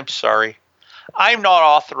what? I'm sorry. I'm not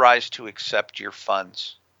authorized to accept your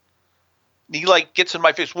funds. He like gets in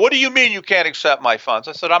my face. What do you mean you can't accept my funds?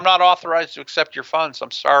 I said, I'm not authorized to accept your funds.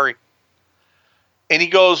 I'm sorry. And he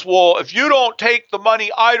goes, well, if you don't take the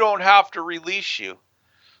money, I don't have to release you.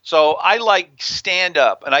 So I like stand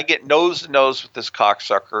up and I get nose to nose with this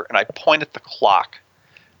cocksucker and I point at the clock.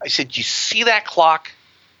 I said, you see that clock?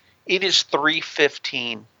 It is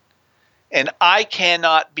 3:15 and I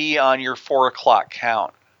cannot be on your 4 o'clock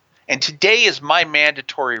count. And today is my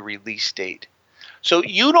mandatory release date. So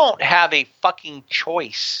you don't have a fucking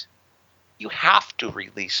choice. You have to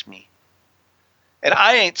release me. And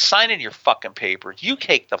I ain't signing your fucking papers. You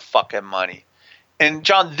take the fucking money. And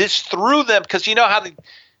John, this threw them because you know how they,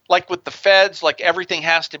 like with the feds, like everything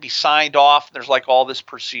has to be signed off. And there's like all this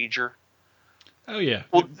procedure. Oh yeah.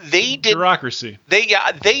 Well, they didn't. Bureaucracy. They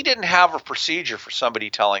didn't have a procedure for somebody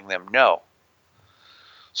telling them no.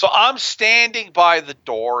 So I'm standing by the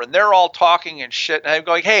door, and they're all talking and shit, and I'm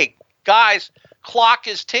going, "Hey guys, clock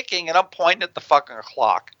is ticking," and I'm pointing at the fucking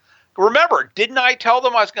clock. Remember, didn't I tell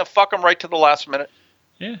them I was going to fuck them right to the last minute?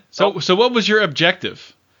 Yeah. So what was your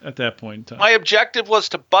objective at that point in time? My objective was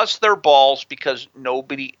to bust their balls because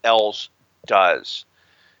nobody else does.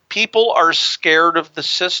 People are scared of the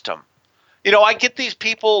system. You know, I get these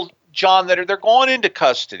people, John, they're going into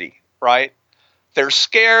custody, right? They're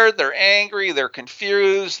scared, they're angry, they're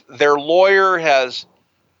confused. Their lawyer has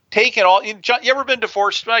taken all. John, you ever been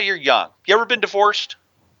divorced? Well, you're young. You ever been divorced?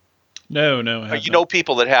 No. You know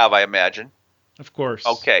people that have, I imagine. Of course.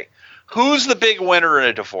 Okay. Who's the big winner in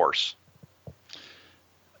a divorce?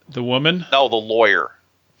 The woman? No, the lawyer.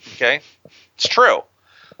 Okay? It's true.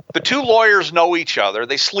 The two lawyers know each other.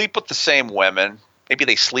 They sleep with the same women. Maybe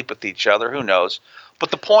they sleep with each other. Who knows?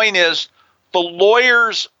 But the point is, the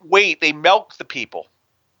lawyers wait. They milk the people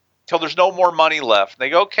till there's no more money left. They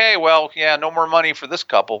go, okay, well, yeah, no more money for this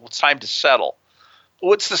couple. It's time to settle.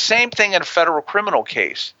 Well, it's the same thing in a federal criminal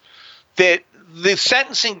case. That the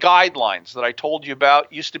sentencing guidelines that I told you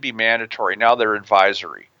about used to be mandatory. Now they're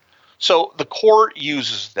advisory. So the court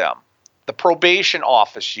uses them. The probation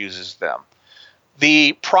office uses them.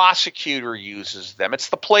 The prosecutor uses them. It's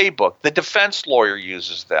the playbook. The defense lawyer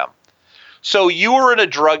uses them. So you were in a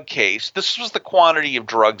drug case. This was the quantity of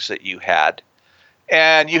drugs that you had.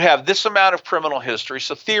 And you have this amount of criminal history.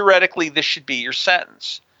 So theoretically, this should be your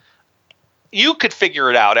sentence. You could figure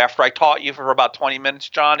it out after I taught you for about 20 minutes,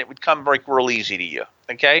 John. It would come like real easy to you.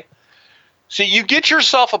 Okay? So you get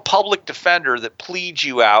yourself a public defender that pleads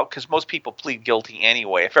you out, because most people plead guilty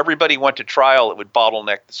anyway. If everybody went to trial, it would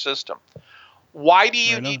bottleneck the system. Why do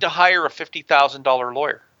you need to hire a $50,000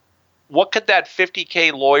 lawyer? What could that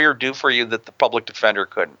 $50K lawyer do for you that the public defender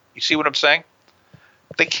couldn't? You see what I'm saying?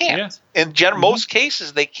 They can't. Yeah. In most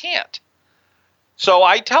cases, they can't. So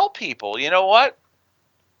I tell people, you know what?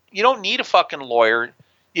 You don't need a fucking lawyer.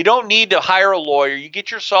 You don't need to hire a lawyer. You get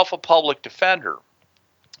yourself a public defender.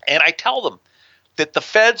 And I tell them that the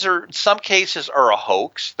feds are, in some cases, are a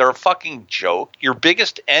hoax. They're a fucking joke. Your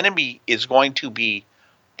biggest enemy is going to be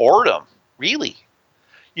boredom. Really.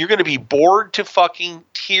 You're going to be bored to fucking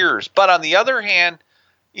tears. But on the other hand,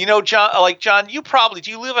 you know, John, you probably, do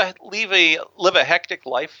you live a hectic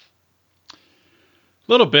life? A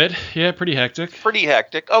little bit. Yeah, pretty hectic. Pretty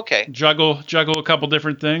hectic. Okay. Juggle a couple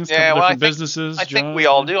different things, businesses. I think we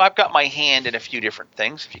all do. I've got my hand in a few different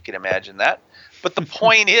things, if you can imagine that. But the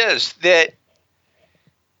point is that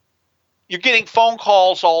you're getting phone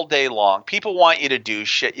calls all day long. People want you to do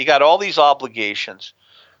shit. You got all these obligations.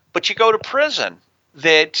 But you go to prison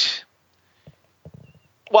that,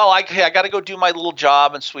 well, I got to go do my little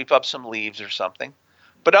job and sweep up some leaves or something.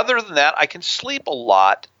 But other than that, I can sleep a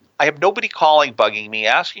lot. I have nobody calling, bugging me,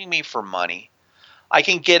 asking me for money. I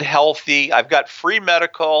can get healthy. I've got free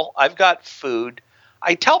medical. I've got food.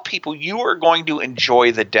 I tell people you are going to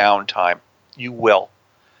enjoy the downtime. You will.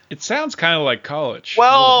 It sounds kind of like college.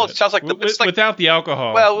 Well, it sounds like it's like without the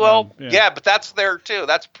alcohol. Yeah, but that's there too.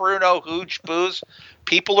 That's Pruno, hooch, booze.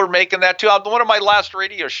 People are making that too. On one of my last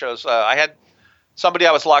radio shows, I had somebody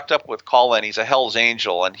I was locked up with call in. He's a Hell's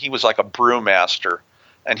Angel, and he was like a brewmaster,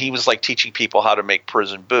 and he was like teaching people how to make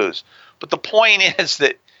prison booze. But the point is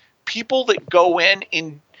that people that go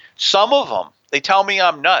in some of them, they tell me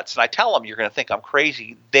I'm nuts, and I tell them you're going to think I'm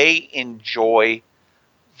crazy. They enjoy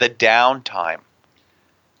the downtime.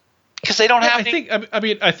 Because they don't have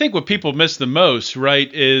I think what people miss the most,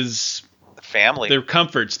 right, is the family, their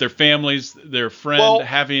comforts, their families, their friend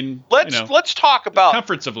having. Let's talk about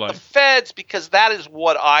comforts of life. The feds, because that is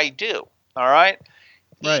what I do. All right.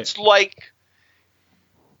 It's like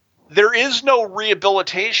there is no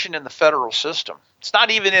rehabilitation in the federal system. It's not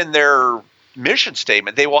even in their mission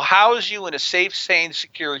statement. They will house you in a safe, sane,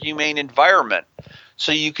 secure, humane environment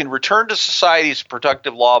so you can return to society as a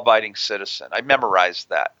productive, law-abiding citizen. I memorized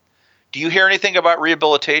that. Do you hear anything about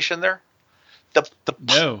rehabilitation there?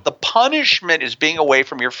 No. The punishment is being away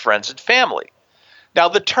from your friends and family. Now,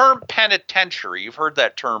 the term penitentiary, you've heard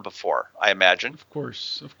that term before, I imagine. Of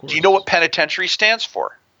course. Do you know what penitentiary stands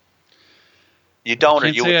for? You don't.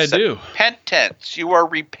 I do. Penitence. You are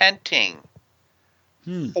repenting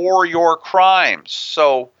for your crimes.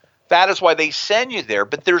 So that is why they send you there.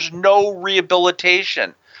 But there's no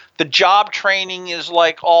rehabilitation. The job training is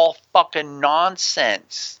like all fucking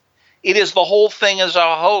nonsense. It is the whole thing is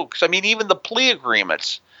a hoax. I mean, even the plea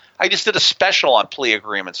agreements. I just did a special on plea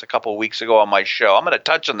agreements a couple of weeks ago on my show. I'm going to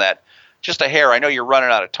touch on that just a hair. I know you're running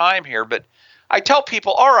out of time here, but I tell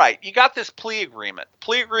people, all right, you got this plea agreement. The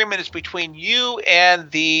plea agreement is between you and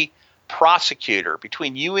the prosecutor,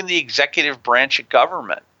 between you and the executive branch of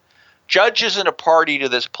government. Judge isn't a party to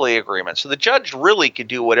this plea agreement, so the judge really can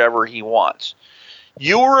do whatever he wants.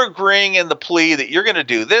 You are agreeing in the plea that you're going to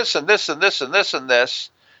do this and this and this and this and this.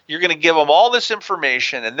 You're going to give them all this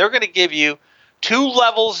information, and they're going to give you 2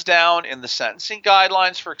 levels down in the sentencing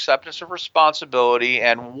guidelines for acceptance of responsibility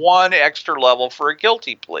and 1 extra level for a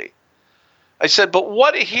guilty plea. I said, but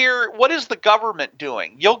what is the government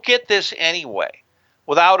doing? You'll get this anyway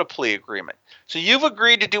without a plea agreement. So you've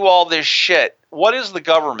agreed to do all this shit. What has the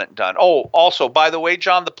government done? Oh, also, by the way,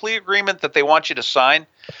 John, the plea agreement that they want you to sign,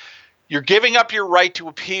 you're giving up your right to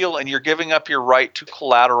appeal and you're giving up your right to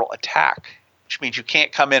collateral attack, which means you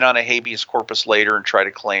can't come in on a habeas corpus later and try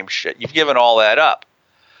to claim shit. You've given all that up.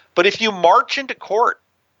 But if you march into court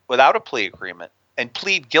without a plea agreement and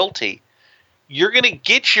plead guilty, you're going to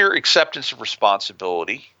get your acceptance of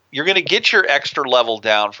responsibility. You're going to get your extra level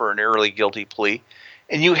down for an early guilty plea.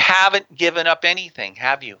 And you haven't given up anything,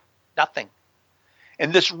 have you? Nothing.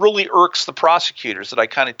 And this really irks the prosecutors that I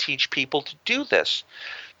kind of teach people to do this,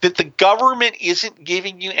 that the government isn't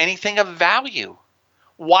giving you anything of value.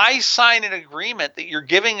 Why sign an agreement that you're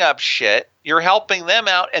giving up shit, you're helping them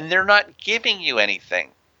out, and they're not giving you anything?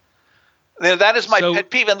 Now, that is my pet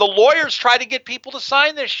peeve. And the lawyers try to get people to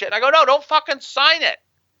sign this shit. I go, no, don't fucking sign it.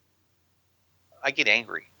 I get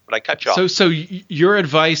angry, but I cut you off. So your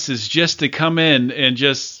advice is just to come in and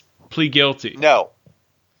just plead guilty? No.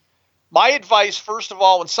 My advice, first of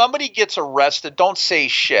all, when somebody gets arrested, don't say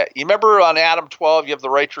shit. You remember on Adam 12, you have the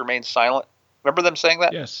right to remain silent? Remember them saying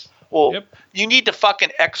that? Yes. Well, You need to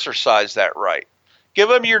fucking exercise that right. Give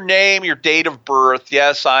them your name, your date of birth.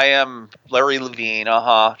 Yes, I am Larry Levine.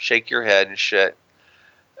 Shake your head and shit.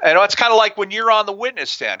 And it's kind of like when you're on the witness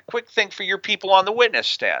stand. Quick thing for your people on the witness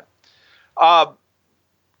stand.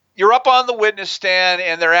 You're up on the witness stand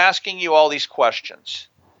and they're asking you all these questions.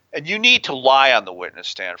 And you need to lie on the witness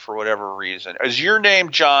stand for whatever reason. Is your name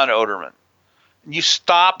John Oderman? And you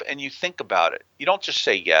stop and you think about it. You don't just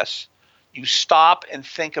say yes. You stop and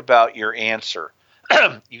think about your answer.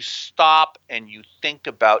 You stop and you think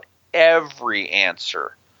about every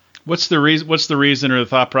answer. What's the reason or the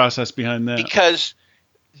thought process behind that? Because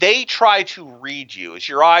they try to read you. Is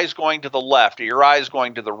your eyes going to the left? Are your eyes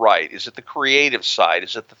going to the right? Is it the creative side?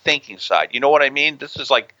 Is it the thinking side? You know what I mean? This is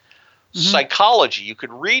like psychology. You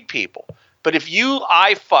could read people. But if you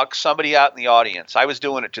eye fuck somebody out in the audience, I was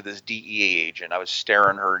doing it to this DEA agent. I was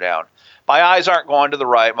staring her down. My eyes aren't going to the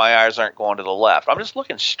right. My eyes aren't going to the left. I'm just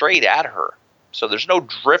looking straight at her. So there's no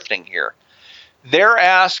drifting here. They're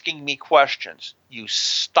asking me questions. You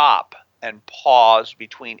stop and pause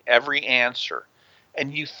between every answer.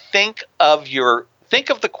 And you think of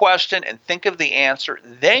the question and think of the answer.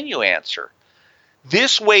 Then you answer.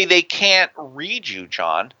 This way they can't read you,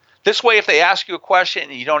 John. This way, if they ask you a question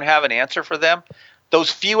and you don't have an answer for them,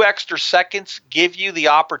 those few extra seconds give you the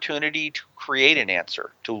opportunity to create an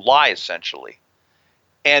answer, to lie, essentially.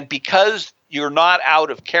 And because you're not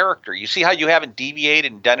out of character, you see how you haven't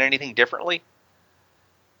deviated and done anything differently?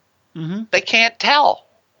 They can't tell.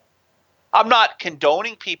 I'm not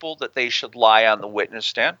condoning people that they should lie on the witness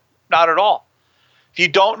stand. Not at all. If you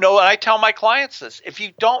don't know, and I tell my clients this, if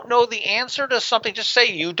you don't know the answer to something, just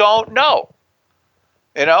say you don't know.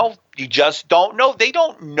 You just don't know. They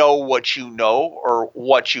don't know what you know or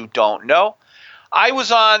what you don't know. I was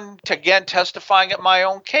testifying at my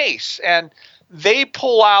own case, and they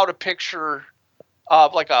pull out a picture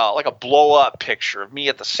of like a blow up picture of me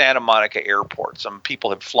at the Santa Monica airport. Some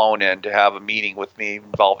people had flown in to have a meeting with me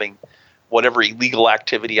involving whatever illegal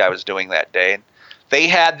activity I was doing that day. And they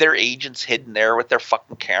had their agents hidden there with their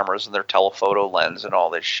fucking cameras and their telephoto lens and all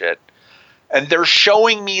this shit. And they're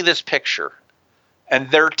showing me this picture. And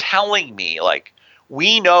they're telling me, like,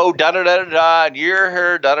 we know da-da-da-da-da, and you're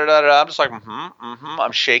here, da-da-da-da. I'm just like,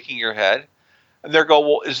 I'm shaking your head. And they're going,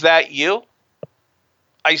 well, is that you?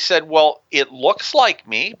 I said, well, it looks like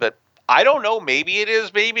me, but I don't know. Maybe it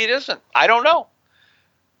is, maybe it isn't. I don't know.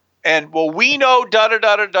 And, well, we know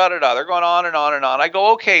da-da-da-da-da-da. They're going on and on and on. I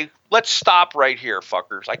go, okay, let's stop right here,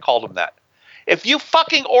 fuckers. I called them that. If you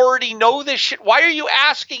fucking already know this shit, why are you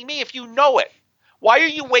asking me if you know it? Why are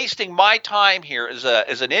you wasting my time here as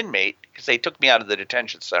an inmate, because they took me out of the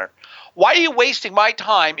detention center? Why are you wasting my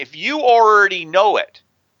time if you already know it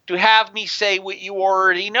to have me say what you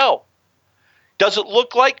already know? Does it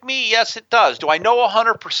look like me? Yes, it does. Do I know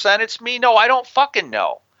 100% it's me? No, I don't fucking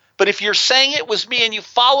know. But if you're saying it was me and you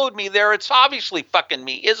followed me there, it's obviously fucking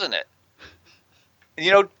me, isn't it?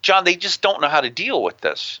 And John, they just don't know how to deal with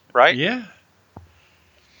this, right? Yeah.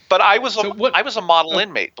 But I was a model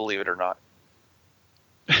inmate, believe it or not.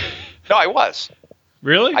 No, I was.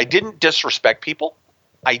 Really? I didn't disrespect people.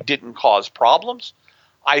 I didn't cause problems.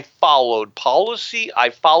 I followed policy.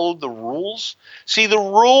 I followed the rules. See, the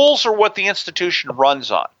rules are what the institution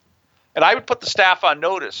runs on. And I would put the staff on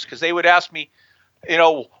notice because they would ask me,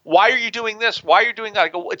 why are you doing this? Why are you doing that? I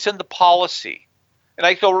go, well, it's in the policy. And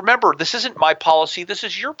I go, remember, this isn't my policy. This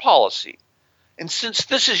is your policy. And since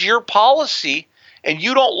this is your policy and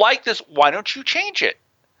you don't like this, why don't you change it?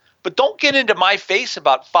 But don't get into my face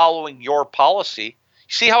about following your policy.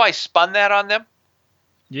 You see how I spun that on them?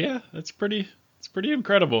 Yeah, it's pretty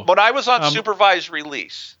incredible. When I was on supervised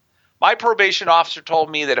release, my probation officer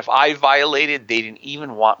told me that if I violated, they didn't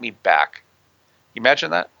even want me back. You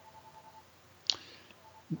imagine that?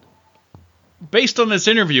 Based on this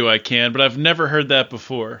interview, I can, but I've never heard that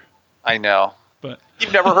before. I know. But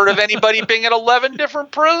you've never heard of anybody being in 11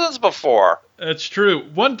 different prisons before. That's true.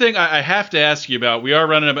 One thing I have to ask you about, we are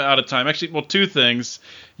running out of time. Actually, well, two things.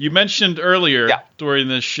 You mentioned earlier during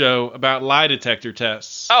this show about lie detector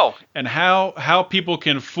tests. Oh. And how people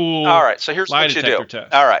can fool All right, so here's lie what you detector do.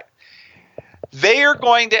 tests. All right. They are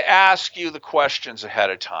going to ask you the questions ahead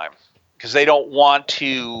of time because they don't want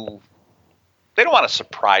to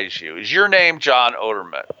surprise you. Is your name John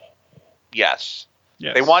Odermatt? Yes.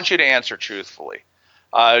 Yes. They want you to answer truthfully.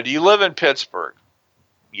 Do you live in Pittsburgh?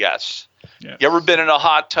 Yes. Yes. You ever been in a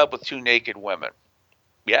hot tub with two naked women?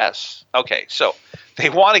 Yes. Okay, so they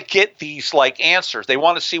want to get these answers. They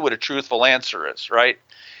want to see what a truthful answer is, right?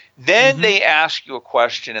 Then they ask you a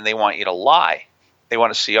question and they want you to lie. They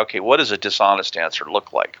want to see, okay, what does a dishonest answer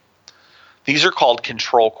look like? These are called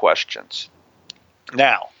control questions.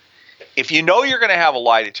 Now, if you know you're going to have a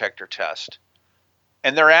lie detector test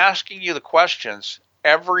and they're asking you the questions,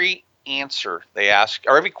 every answer they ask,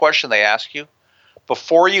 or every question they ask you,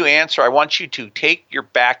 before you answer, I want you to take your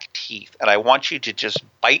back teeth and I want you to just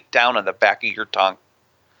bite down on the back of your tongue.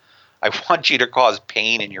 I want you to cause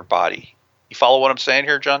pain in your body. You follow what I'm saying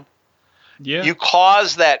here, John? Yeah. You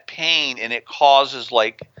cause that pain and it causes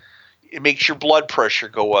it makes your blood pressure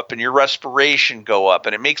go up and your respiration go up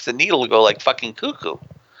and it makes the needle go like fucking cuckoo,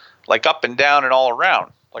 like up and down and all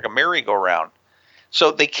around, like a merry-go-round.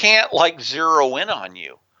 So they can't zero in on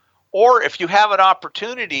you. Or if you have an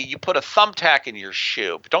opportunity, you put a thumbtack in your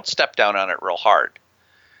shoe, but don't step down on it real hard.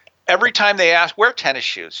 Every time they ask, wear tennis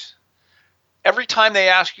shoes. Every time they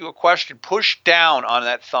ask you a question, push down on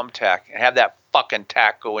that thumbtack and have that fucking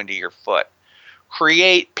tack go into your foot.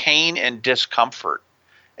 Create pain and discomfort.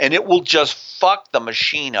 And it will just fuck the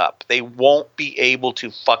machine up. They won't be able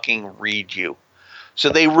to fucking read you. So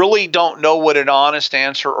they really don't know what an honest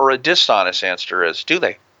answer or a dishonest answer is, do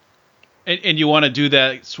they? And you want to do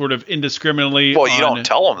that sort of indiscriminately. Well, you don't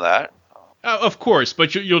tell them that. Of course,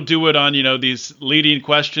 but you'll do it on these leading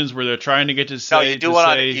questions where they're trying to get to say. No,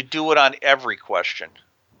 you do it on every question.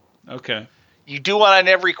 Okay. You do it on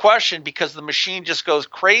every question because the machine just goes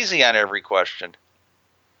crazy on every question.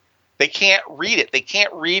 They can't read it. They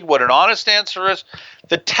can't read what an honest answer is.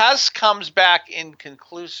 The test comes back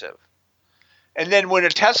inconclusive. And then when a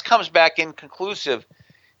test comes back inconclusive,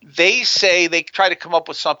 they try to come up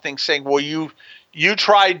with something saying, well, you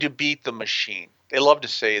tried to beat the machine. They love to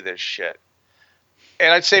say this shit.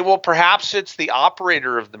 And I'd say, well, perhaps it's the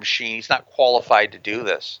operator of the machine. He's not qualified to do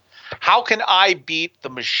this. How can I beat the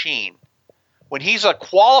machine? When he's a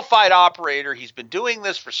qualified operator, he's been doing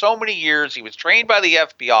this for so many years. He was trained by the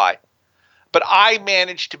FBI. But I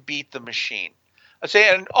managed to beat the machine. I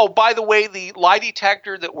say, and oh, by the way, the lie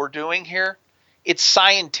detector that we're doing here, it's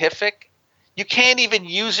scientific. You can't even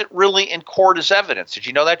use it really in court as evidence. Did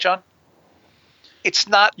you know that, John? It's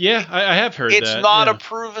not. Yeah, I have heard that. It's not a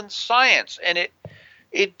proven science, and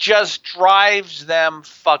it just drives them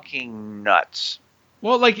fucking nuts.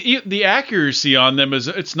 Well, like the accuracy on them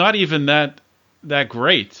it's not even that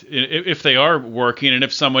great if they are working, and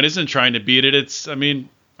if someone isn't trying to beat it, it's, I mean,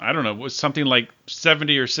 I don't know, it's something like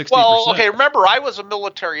 70 or 60%. Well, okay, remember, I was a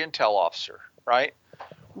military intel officer, right?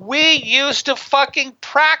 We used to fucking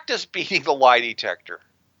practice beating the lie detector.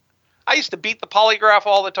 I used to beat the polygraph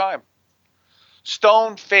all the time.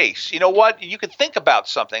 Stone face. You know what? You could think about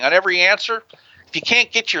something on every answer. If you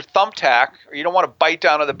can't get your thumbtack, or you don't want to bite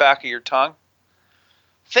down on the back of your tongue,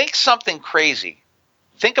 think something crazy.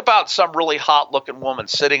 Think about some really hot-looking woman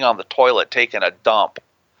sitting on the toilet taking a dump,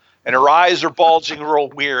 and her eyes are bulging real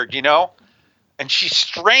weird, you know? And she's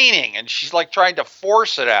straining, and she's like trying to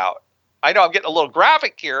force it out. I know I'm getting a little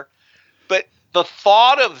graphic here, but the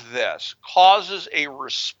thought of this causes a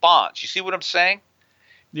response. You see what I'm saying?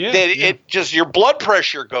 Yeah. It just, your blood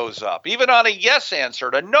pressure goes up, even on a yes answer,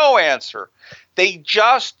 a no answer. They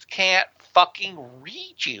just can't fucking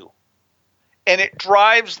read you. And it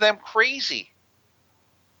drives them crazy.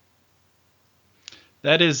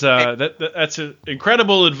 That is that's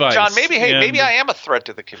incredible advice. John, maybe I am a threat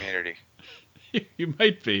to the community. You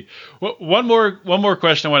might be. Well, one more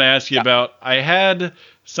question I want to ask you about. I had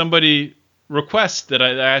somebody request that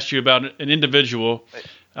I asked you about an individual,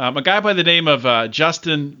 a guy by the name of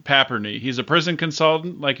Justin Paperney. He's a prison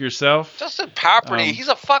consultant like yourself. Justin Paperney, he's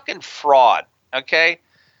a fucking fraud, okay?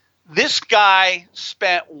 This guy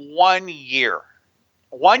spent 1 year,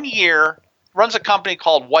 runs a company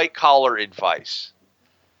called White Collar Advice.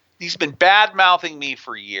 He's been bad-mouthing me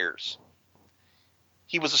for years.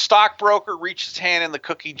 He was a stockbroker, reached his hand in the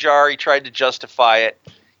cookie jar. He tried to justify it.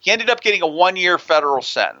 He ended up getting a 1-year federal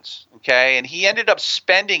sentence, okay? And he ended up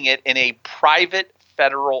spending it in a private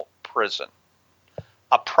federal prison,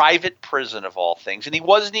 a private prison of all things. And he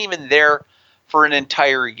wasn't even there for an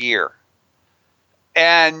entire year.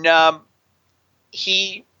 And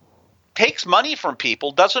he takes money from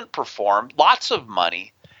people, doesn't perform, lots of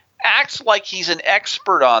money, acts like he's an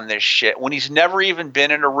expert on this shit when he's never even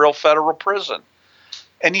been in a real federal prison.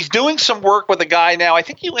 And he's doing some work with a guy now. I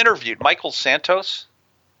think you interviewed Michael Santos.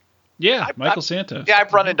 Yeah, Michael Santos. Yeah,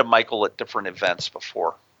 I've run into Michael at different events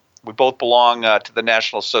before. We both belong to the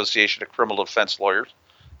National Association of Criminal Defense Lawyers,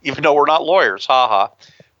 even though we're not lawyers.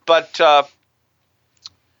 But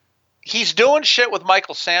he's doing shit with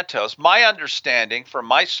Michael Santos. My understanding from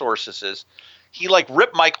my sources is he like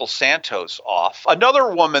ripped Michael Santos off.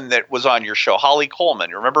 Another woman that was on your show, Holly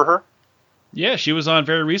Coleman. You remember her? Yeah, she was on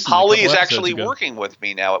very recently. Holly is actually working with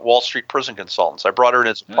me now at Wall Street Prison Consultants. I brought her in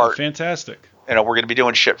as a partner. Fantastic. You know, we're going to be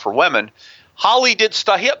doing shit for women. Holly did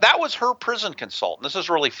stuff. That was her prison consultant. This is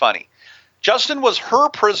really funny. Justin was her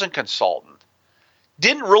prison consultant.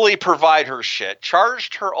 Didn't really provide her shit.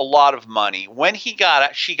 Charged her a lot of money. When she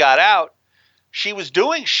got out, she was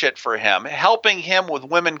doing shit for him, helping him with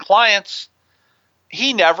women clients.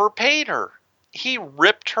 He never paid her. He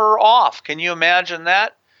ripped her off. Can you imagine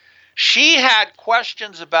that? She had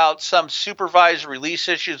questions about some supervised release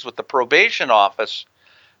issues with the probation office,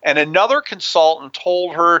 and another consultant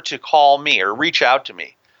told her to call me or reach out to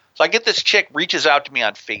me. So I get this chick reaches out to me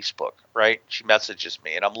on Facebook, right? She messages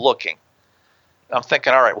me, and I'm looking. I'm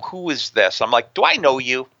thinking, all right, well, who is this? I'm like, do I know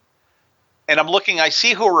you? And I'm looking, I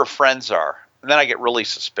see who her friends are, and then I get really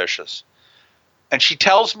suspicious. And she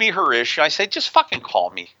tells me her issue. I say, just fucking call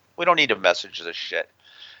me. We don't need to message this shit.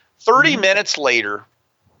 30 minutes later,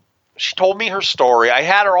 she told me her story. I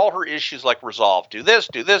had all her issues like resolved. Do this,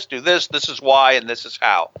 do this, do this. This is why, and this is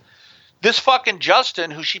how. This fucking Justin,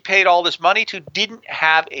 who she paid all this money to, didn't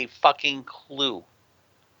have a fucking clue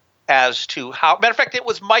as to how. Matter of fact, it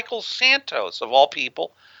was Michael Santos, of all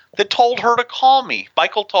people, that told her to call me.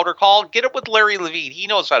 Michael told her, get it with Larry Levine. He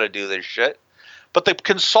knows how to do this shit. But the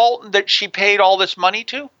consultant that she paid all this money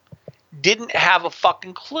to didn't have a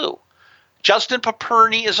fucking clue. Justin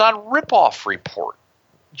Paperney is on Ripoff Report.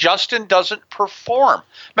 Justin doesn't perform.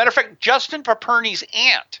 Matter of fact, Justin Paperney's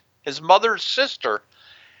aunt, his mother's sister,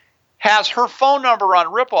 has her phone number on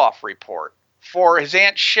Ripoff Report for his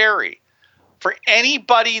Aunt Sherry. for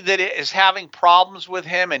anybody that is having problems with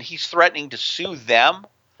him and he's threatening to sue them,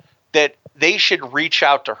 that they should reach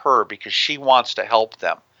out to her because she wants to help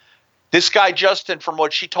them. This guy, Justin, from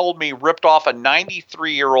what she told me, ripped off a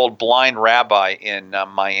 93-year-old blind rabbi in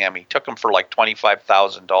Miami. Took him for like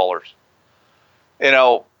 $25,000.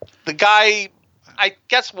 The guy, I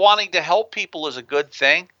guess wanting to help people is a good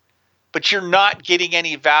thing, but you're not getting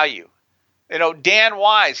any value. Dan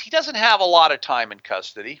Wise, he doesn't have a lot of time in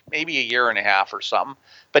custody, maybe a year and a half or something.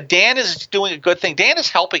 But Dan is doing a good thing. Dan is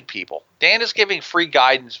helping people. Dan is giving free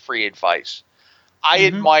guidance, free advice. I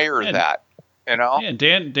admire that. Yeah,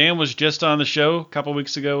 Dan was just on the show a couple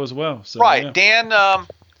weeks ago as well. So, right. Yeah. Dan,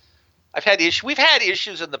 we've had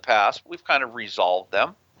issues in the past. We've kind of resolved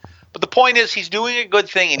them. But the point is he's doing a good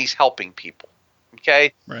thing and he's helping people.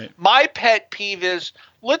 Okay? Right. My pet peeve is,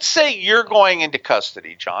 let's say you're going into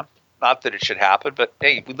custody, John. Not that it should happen, but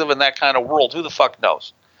hey, we live in that kind of world. Who the fuck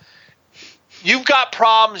knows? You've got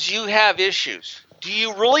problems. You have issues. Do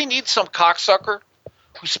you really need some cocksucker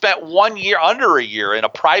who spent 1 year, under a year, in a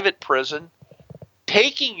private prison,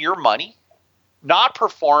 taking your money, not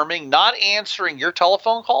performing, not answering your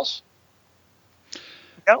telephone calls?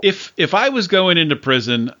 No. If I was going into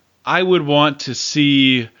prison, I would want to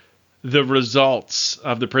see the results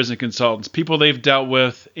of the prison consultants, people they've dealt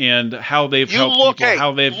with, and how they've helped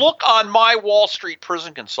people. Look on my Wall Street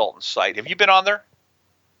Prison Consultants site. Have you been on there?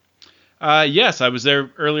 Yes, I was there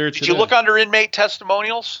earlier today. Did you look under inmate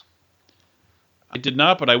testimonials? I did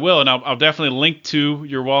not, but I will, and I'll definitely link to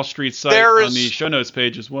your Wall Street site on the show notes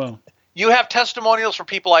page as well. You have testimonials from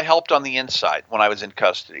people I helped on the inside when I was in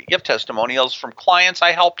custody. You have testimonials from clients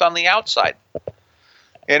I helped on the outside.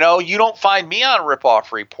 You don't find me on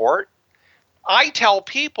Ripoff Report. I tell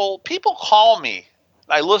people call me.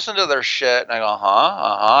 I listen to their shit, and I go,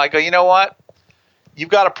 I go, you know what? You've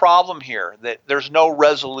got a problem here, that there's no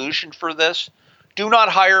resolution for this. Do not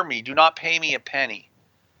hire me. Do not pay me a penny.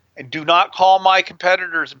 And do not call my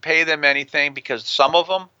competitors and pay them anything, because some of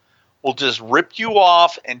them will just rip you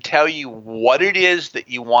off and tell you what it is that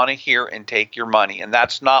you want to hear and take your money. And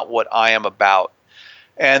that's not what I am about.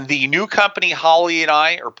 And the new company Holly and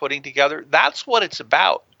I are putting together, that's what it's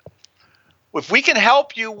about. If we can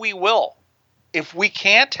help you, we will. If we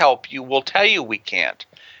can't help you, we'll tell you we can't.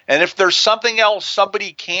 And if there's something else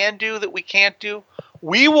somebody can do that we can't do,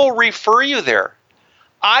 we will refer you there.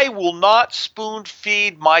 I will not spoon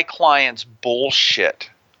feed my clients bullshit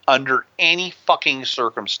under any fucking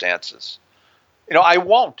circumstances. I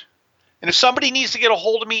won't. And if somebody needs to get a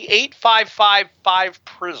hold of me,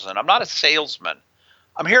 8555-PRISON. I'm not a salesman.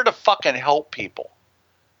 I'm here to fucking help people.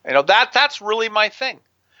 That's really my thing.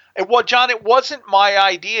 And John, it wasn't my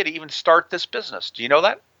idea to even start this business. Do you know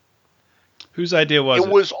that? Whose idea was it?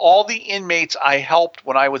 It was all the inmates I helped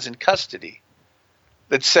when I was in custody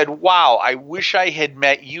that said, wow, I wish I had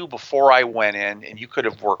met you before I went in, and you could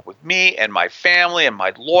have worked with me and my family and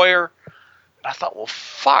my lawyer. And I thought, well,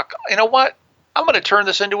 fuck, you know what? I'm going to turn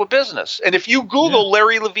this into a business. And if you Google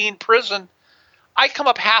Larry Levine Prison, I come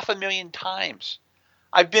up 500,000 times.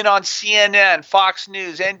 I've been on CNN, Fox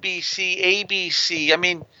News, NBC, ABC.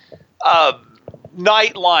 ABC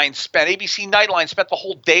Nightline spent the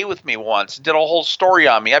whole day with me once, did a whole story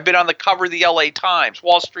on me. I've been on the cover of the LA Times,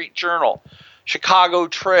 Wall Street Journal, Chicago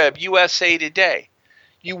Trib, USA Today.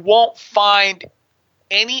 You won't find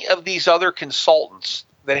any of these other consultants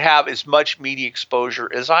that have as much media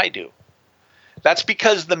exposure as I do. That's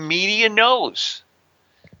because the media knows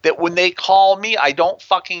that when they call me, I don't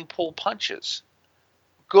fucking pull punches.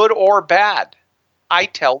 Good or bad, I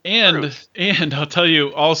tell the truth. And I'll tell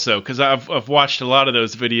you also, because I've watched a lot of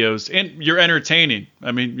those videos, and you're entertaining.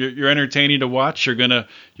 You're entertaining to watch. You're gonna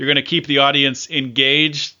keep the audience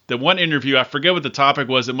engaged. The one interview, I forget what the topic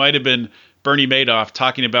was. It might have been Bernie Madoff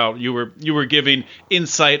talking about you were giving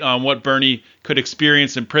insight on what Bernie could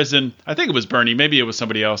experience in prison. I think it was Bernie, maybe it was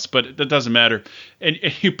somebody else, but that doesn't matter. And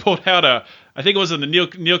you pulled out I think it was in the Neil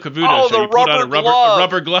Cavuto show. You pulled out a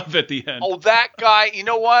rubber glove at the end. Oh, that guy! You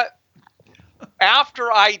know what?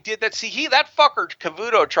 After I did that, that fucker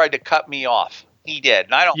Cavuto tried to cut me off. He did,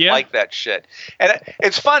 and I don't like that shit. And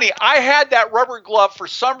it's funny. I had that rubber glove for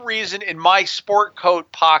some reason in my sport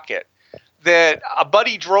coat pocket. That a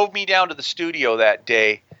buddy drove me down to the studio that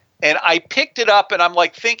day, and I picked it up, and I'm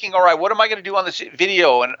like thinking, all right, what am I going to do on this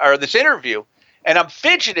video or this interview? And I'm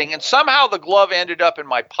fidgeting, and somehow the glove ended up in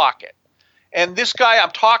my pocket. And this guy,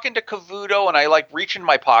 I'm talking to Cavuto, and I reach in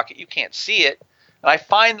my pocket. You can't see it. And I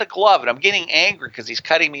find the glove, and I'm getting angry because he's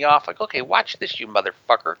cutting me off. Like, okay, watch this, you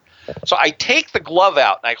motherfucker. So I take the glove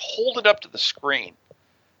out, and I hold it up to the screen.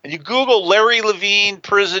 And you Google Larry Levine,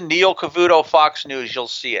 Prison, Neil Cavuto, Fox News, you'll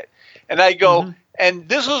see it. And I go, And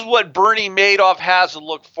this is what Bernie Madoff has to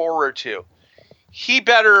look forward to. He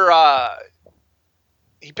better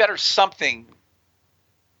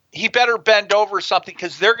bend over something,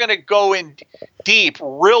 because they're going to go in deep,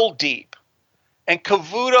 real deep. And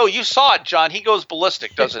Cavuto, you saw it, John. He goes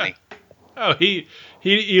ballistic, doesn't he? Oh,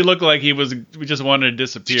 he looked like he just wanted to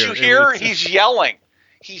disappear. Did you hear? He's yelling.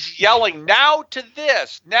 He's yelling, now to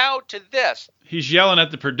this, now to this. He's yelling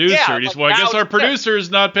at the producer. Yeah, He's, like, I guess our producer this.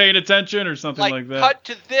 is not paying attention or something like that. Cut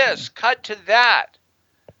to this, cut to that.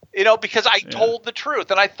 Because I told the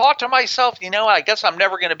truth. And I thought to myself, I guess I'm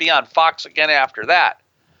never going to be on Fox again after that.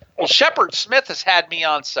 Well, Shepard Smith has had me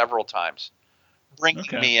on several times, bringing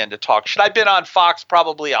me in to talk shit. I've been on Fox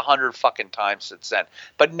probably 100 fucking times since then.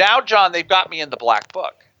 But now, John, they've got me in the black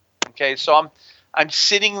book. Okay, so I'm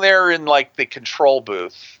sitting there in like the control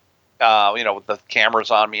booth, with the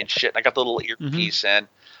cameras on me and shit. And I got the little earpiece in.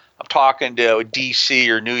 I'm talking to DC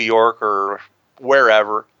or New York or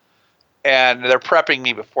wherever, and they're prepping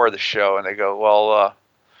me before the show. And they go, "Well,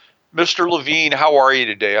 Mr. Levine, how are you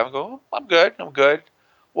today?" I go, "I'm good. I'm good."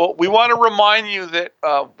 "Well, we want to remind you that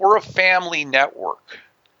we're a family network.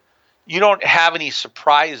 You don't have any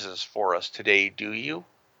surprises for us today, do you?"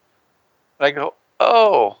 And I go,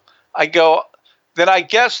 "Oh." I go, "Then I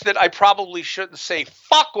guess that I probably shouldn't say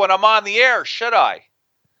fuck when I'm on the air, should I?"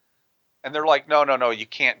 And they're like, no, you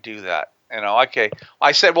can't do that. Okay.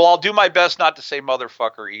 I said, "Well, I'll do my best not to say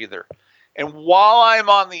motherfucker either." And while I'm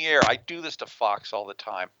on the air, I do this to Fox all the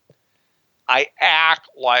time. I act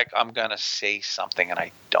like I'm going to say something and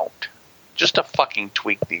I don't. Just to fucking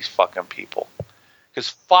tweak these fucking people. Because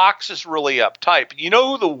Fox is really uptight. But you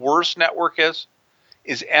know who the worst network is?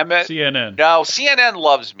 Is Emmett. CNN. No, CNN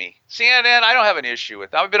loves me. CNN, I don't have an issue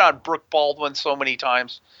with. I've been on Brooke Baldwin so many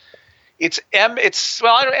times. It's I don't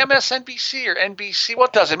know, MSNBC or NBC.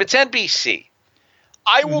 What does it? It's NBC.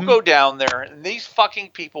 I will go down there, and these fucking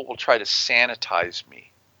people will try to sanitize me.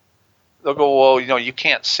 They'll go, "Well, you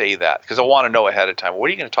can't say that," because I want to know ahead of time. What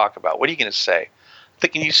are you going to talk about? What are you going to say? I'm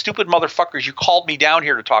thinking, you stupid motherfuckers, you called me down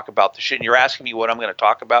here to talk about the shit, and you're asking me what I'm going to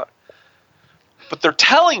talk about. But they're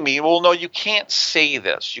telling me, "Well, no, you can't say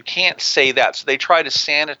this. You can't say that." So they try to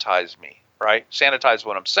sanitize me, right? Sanitize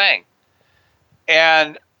what I'm saying.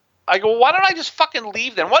 And I go, "Why don't I just fucking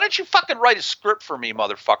leave then? Why don't you fucking write a script for me,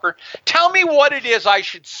 motherfucker? Tell me what it is I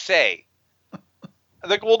should say."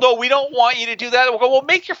 And they go, "Well, no, we don't want you to do that." We'll go, "Well,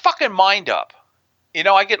 make your fucking mind up."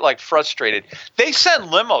 I get like frustrated. They send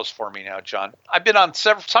limos for me now, John. I've been on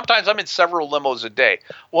sometimes I'm in several limos a day.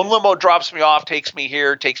 One limo drops me off, takes me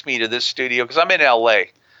here, takes me to this studio, because I'm in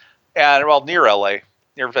LA. And, near LA,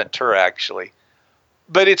 near Ventura, actually.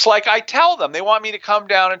 But it's like I tell them, they want me to come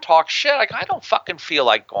down and talk shit. I don't fucking feel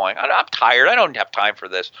like going. I'm tired. I don't have time for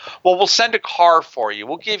this. "Well, we'll send a car for you.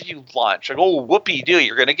 We'll give you lunch." I go, "Oh, whoopee-doo,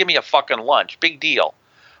 you're going to give me a fucking lunch. Big deal."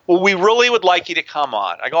 "Well, we really would like you to come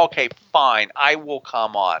on." I go, "Okay, fine. I will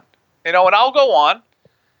come on." And I'll go on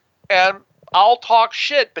and I'll talk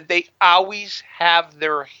shit, but they always have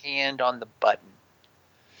their hand on the button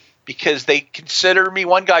because they consider me.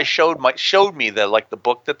 One guy showed me the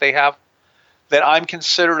book that they have, that I'm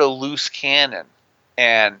considered a loose cannon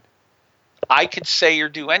and I could say or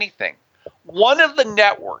do anything. One of the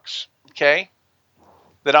networks, okay,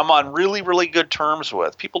 that I'm on really, really good terms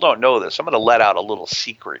with. People don't know this. I'm going to let out a little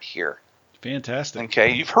secret here. Fantastic.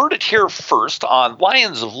 Okay, you've heard it here first on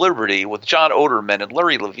Lions of Liberty with John Oderman and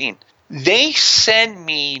Larry Levine. They send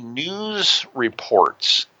me news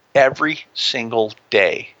reports every single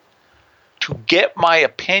day to get my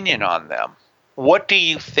opinion on them. What do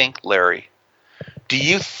you think, Larry? Do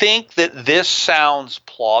you think that this sounds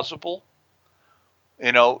plausible?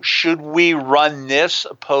 Should we run this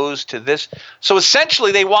opposed to this? So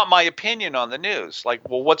essentially they want my opinion on the news. Like,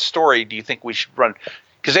 well, what story do you think we should run?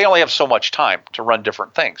 Because they only have so much time to run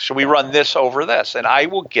different things. Should we run this over this? And I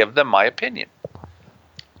will give them my opinion.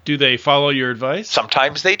 Do they follow your advice?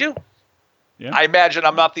 Sometimes they do. Yeah. I imagine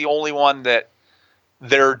I'm not the only one that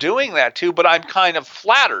they're doing that to, but I'm kind of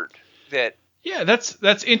flattered that. Yeah,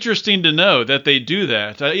 that's interesting to know that they do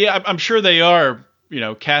that. I'm sure they are,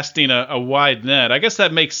 casting a wide net. I guess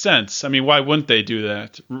that makes sense. I mean, why wouldn't they do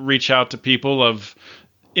that? Reach out to people, of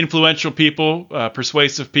influential people,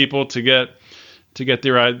 persuasive people, to get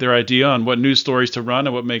their idea on what news stories to run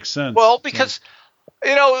and what makes sense. Well, because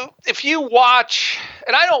if you watch,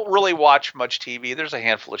 and I don't really watch much TV. There's a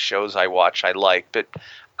handful of shows I watch I like, but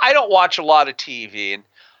I don't watch a lot of TV. And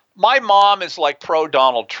my mom is like pro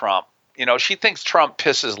Donald Trump. She thinks Trump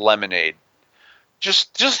pisses lemonade.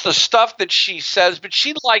 Just the stuff that she says, but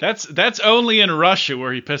she like that's only in Russia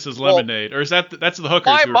where he pisses lemonade, or is that's the hookers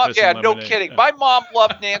my who are mom? pissing Yeah, lemonade? no kidding. Yeah. My mom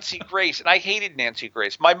loved Nancy Grace, and I hated Nancy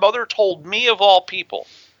Grace. My mother told me, of all people,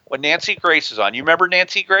 when Nancy Grace is on. You remember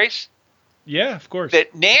Nancy Grace? Yeah, of course.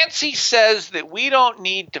 That Nancy says that we don't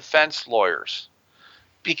need defense lawyers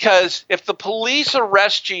because if the police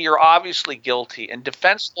arrest you, you're obviously guilty, and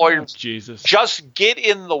defense lawyers Jesus. just get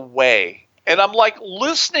in the way. And I'm like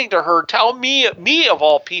listening to her tell me of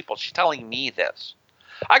all people, she's telling me this.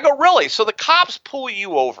 I go, really? So the cops pull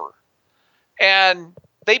you over and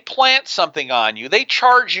they plant something on you. They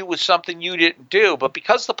charge you with something you didn't do, but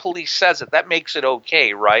because the police says it, that makes it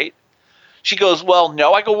okay, right? She goes, well,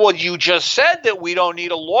 no. I go, well, you just said that we don't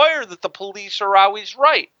need a lawyer, that the police are always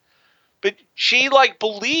right. But she like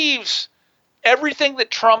believes everything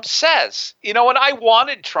that Trump says, and I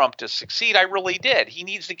wanted Trump to succeed. I really did. He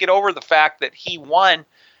needs to get over the fact that he won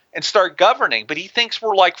and start governing, but he thinks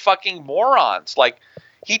we're like fucking morons. Like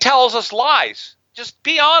he tells us lies. Just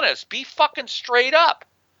be honest, be fucking straight up.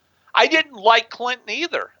 I didn't like Clinton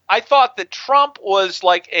either. I thought that Trump was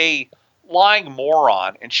like a lying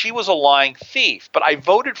moron and she was a lying thief, but I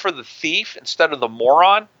voted for the thief instead of the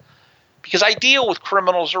moron because I deal with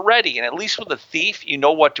criminals already. And at least with a thief, you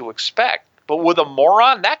know what to expect. But with a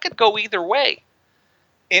moron, that could go either way.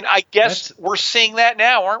 And I guess we're seeing that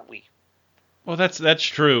now, aren't we? Well, that's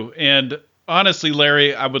true. And honestly,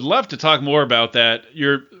 Larry, I would love to talk more about that.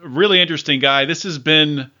 You're a really interesting guy. This has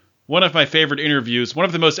been one of my favorite interviews, one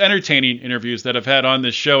of the most entertaining interviews that I've had on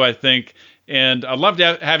this show, I think. And I'd love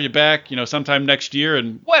to have you back, sometime next year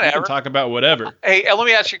and we can talk about whatever. Hey, let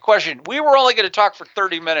me ask you a question. We were only going to talk for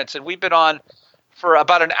 30 minutes, and we've been on for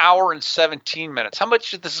about an hour and 17 minutes. How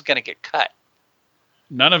much of this is going to get cut?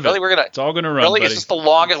 None of really? it. It's all going to run, Really? buddy. Is this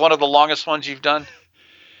one of the longest ones you've done?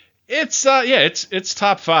 It's it's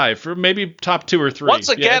top 5, for maybe top 2 or 3. Once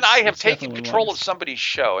again, I have taken control of somebody's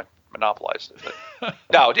show and monopolized it. But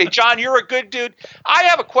no, hey, John, you're a good dude. I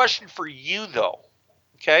have a question for you, though.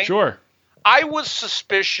 Okay? Sure. I was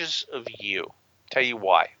suspicious of you. Tell you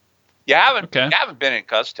why. You haven't been in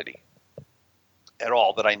custody at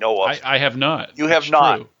all that I know of. I have not. You have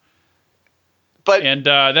not. True. But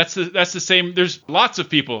that's the same. There's lots of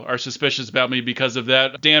people are suspicious about me because of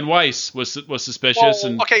that. Dan Weiss was suspicious,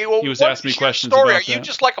 and he was asking me questions about that. Are you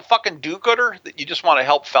just like a fucking do-gooder that you just want to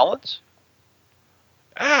help felons?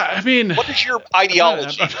 I mean, what is your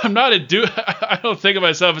ideology? I'm not I don't think of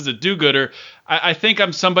myself as a do-gooder. I think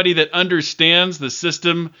I'm somebody that understands the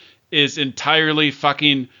system is entirely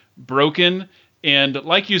fucking broken. And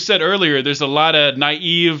like you said earlier, there's a lot of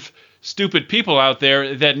naive, stupid people out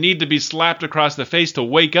there that need to be slapped across the face to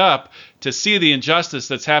wake up to see the injustice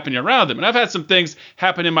that's happening around them. And I've had some things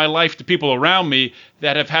happen in my life to people around me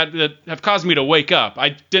that have caused me to wake up.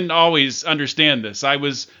 I didn't always understand this. I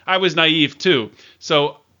was naive too.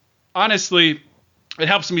 So honestly, it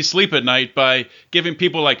helps me sleep at night by giving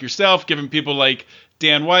people like yourself, giving people like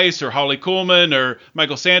Dan Weiss or Holly Coolman or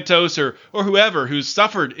Michael Santos or whoever who's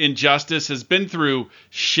suffered injustice, has been through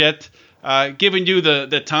shit, giving you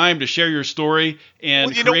the time to share your story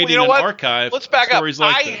and creating an archive. Let's back up. Like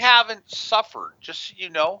I haven't suffered, just so you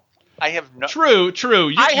know. I have no. True.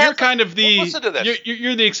 You're kind of the. Listen to this.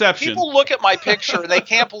 You're the exception. People look at my picture and they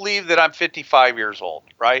can't believe that I'm 55 years old,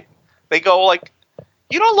 right? They go like,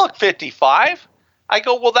 "You don't look 55." I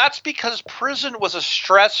go, "Well, that's because prison was a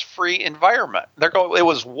stress-free environment." They're going, "It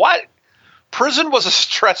was what?" Prison was a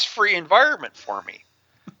stress-free environment for me,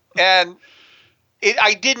 and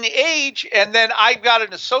I didn't age. And then I got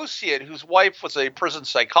an associate whose wife was a prison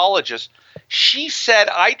psychologist. She said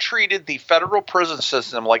I treated the federal prison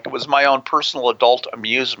system like it was my own personal adult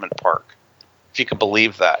amusement park, if you can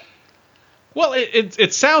believe that. Well,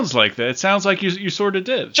 it sounds like that. It sounds like you sort of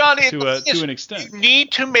did, John, to an extent. You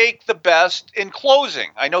need to make the best. In closing,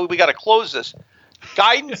 I know we got to close this.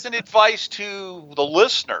 Guidance and advice to the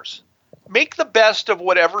listeners. Make the best of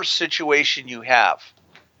whatever situation you have.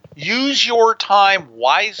 Use your time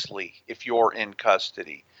wisely if you're in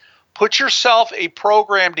custody. Put yourself a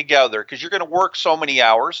program together because you're going to work so many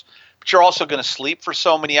hours, but you're also going to sleep for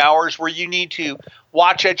so many hours where you need to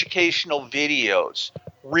watch educational videos,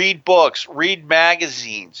 read books, read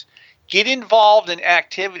magazines, get involved in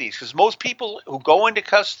activities because most people who go into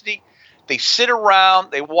custody, they sit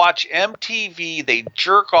around, they watch MTV, they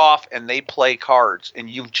jerk off, and they play cards. And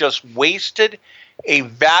you've just wasted a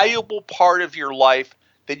valuable part of your life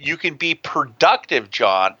that you can be productive,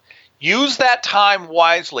 John. Use that time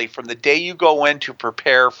wisely from the day you go in to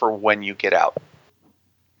prepare for when you get out.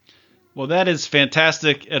 Well, that is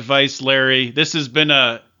fantastic advice, Larry. This has been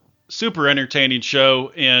a super entertaining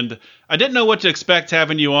show, and I didn't know what to expect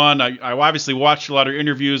having you on. I obviously watched a lot of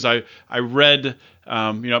interviews. I read,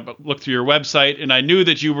 looked through your website, and I knew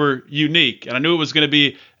that you were unique, and I knew it was going to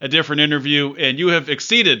be a different interview, and you have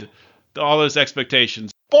exceeded all those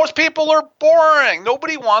expectations. Most people are boring.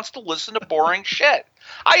 Nobody wants to listen to boring shit.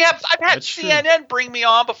 I've had That's CNN true. bring me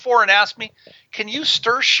on before and ask me, "Can you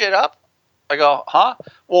stir shit up?" I go, "Huh?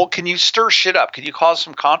 Well, can you stir shit up? Can you cause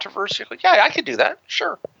some controversy?" I go, "Yeah, I could do that.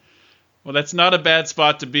 Sure." Well, that's not a bad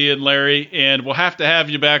spot to be in, Larry, and we'll have to have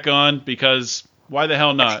you back on because why the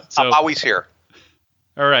hell not? So, I'm always here.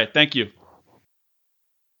 all right, thank you.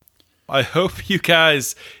 I hope you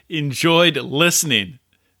guys enjoyed listening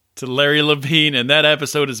to Larry Levine and that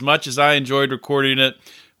episode as much as I enjoyed recording it.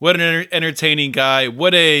 What an entertaining guy.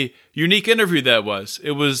 What a unique interview that was.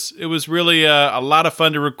 It was really a lot of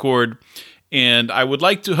fun to record. And I would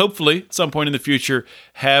like to, hopefully, at some point in the future,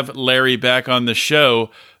 have Larry back on the show.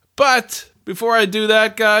 But before I do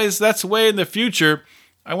that, guys, that's way in the future.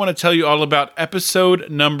 I want to tell you all about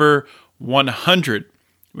episode number 100,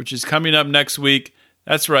 which is coming up next week.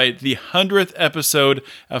 That's right, the 100th episode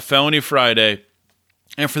of Felony Friday.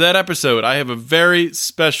 And for that episode, I have a very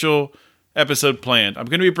special episode planned. I'm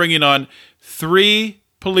going to be bringing on three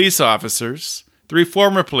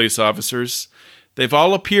former police officers. They've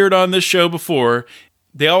all appeared on this show before.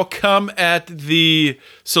 They all come at the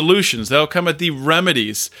solutions. They all come at the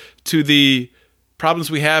remedies to the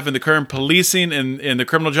problems we have in the current policing and in the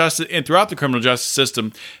criminal justice and throughout the criminal justice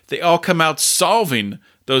system. They all come out solving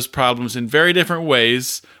those problems in very different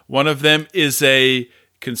ways. One of them is a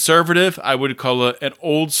conservative, I would call it an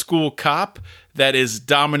old school cop. That is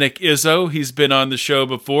Dominic Izzo. He's been on the show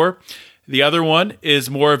before. The other one is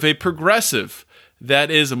more of a progressive.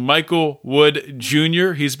 That is Michael Wood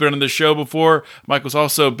Jr. He's been on the show before. Michael's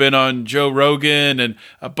also been on Joe Rogan and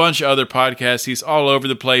a bunch of other podcasts. He's all over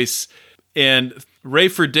the place. And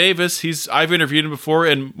Rayford Davis, I've interviewed him before,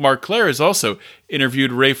 and Mark Claire has also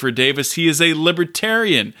interviewed Rayford Davis. He is a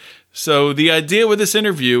libertarian. So the idea with this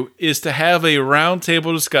interview is to have a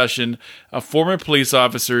roundtable discussion of former police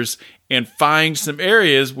officers and find some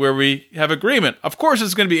areas where we have agreement. Of course,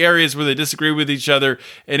 there's going to be areas where they disagree with each other,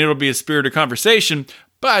 and it'll be a spirited conversation.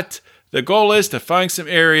 But the goal is to find some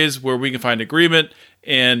areas where we can find agreement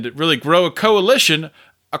and really grow a coalition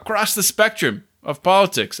across the spectrum of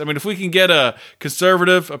politics. I mean, if we can get a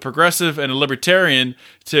conservative, a progressive, and a libertarian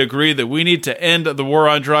to agree that we need to end the war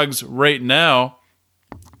on drugs right now,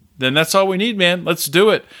 then that's all we need, man. Let's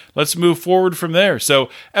do it. Let's move forward from there. So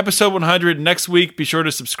episode 100 next week. Be sure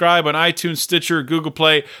to subscribe on iTunes, Stitcher, Google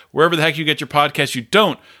Play, wherever the heck you get your podcast. You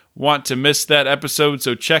don't want to miss that episode,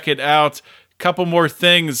 so check it out. Couple more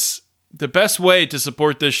things. The best way to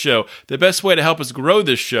support this show, the best way to help us grow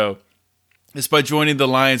this show is by joining the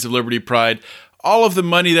Lions of Liberty Pride. All of the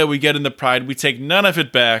money that we get in the Pride, we take none of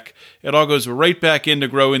it back. It all goes right back into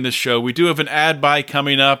growing this show. We do have an ad buy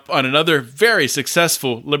coming up on another very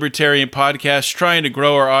successful libertarian podcast, trying to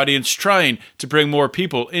grow our audience, trying to bring more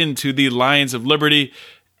people into the Lions of Liberty.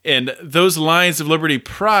 And those Lions of Liberty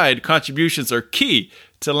Pride contributions are key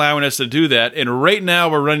to allowing us to do that. And right now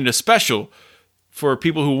we're running a special for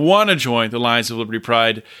people who want to join the Lions of Liberty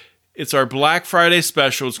Pride. It's our Black Friday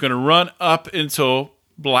special. It's going to run up until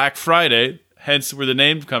Black Friday, hence where the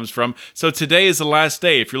name comes from. So today is the last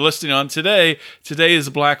day. If you're listening on today is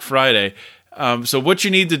Black Friday. So what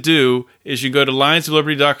you need to do is you go to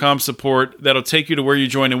lionsofliberty.com support. That'll take you to where you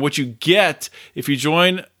join. And what you get if you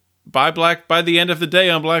join by the end of the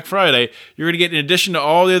day on Black Friday, you're going to get, in addition to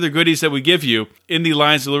all the other goodies that we give you in the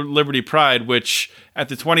Lions of Liberty Pride, which at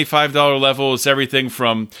the $25 level is everything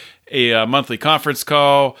from a monthly conference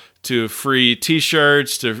call to free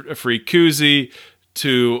t-shirts to a free koozie,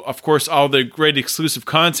 to, of course, all the great exclusive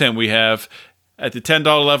content we have. At the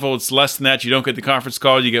 $10 level, it's less than that. You don't get the conference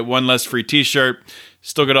call. You get one less free t-shirt.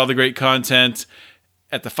 Still get all the great content.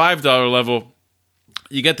 At the $5 level,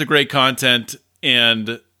 you get the great content,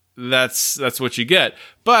 and that's what you get.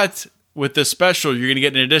 But with this special, you're going to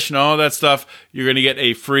get, in addition to all that stuff, you're going to get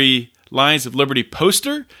a free Lions of Liberty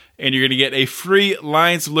poster, and you're going to get a free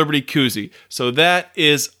Lions of Liberty koozie. So that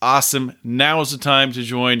is awesome. Now is the time to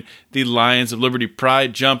join the Lions of Liberty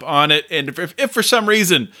Pride. Jump on it. And if for some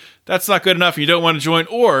reason that's not good enough and you don't want to join,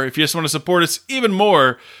 or if you just want to support us even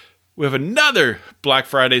more, we have another Black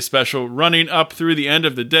Friday special running up through the end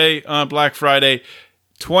of the day on Black Friday.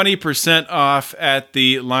 20% off at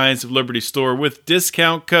the Lions of Liberty store with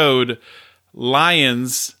discount code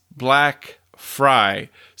LIONSBlackFry.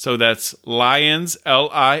 So that's Lions,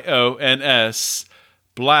 Lions,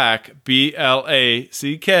 Black,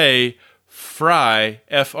 BLACK, FRI,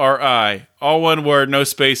 F-R-I, all one word, no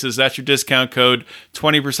spaces. That's your discount code,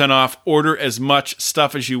 20% off. Order as much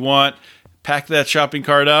stuff as you want. Pack that shopping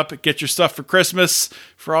cart up. Get your stuff for Christmas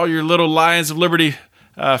for all your little Lions of Liberty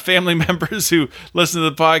family members who listen to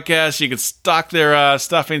the podcast. You can stock their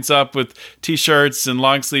stuffings up with t-shirts and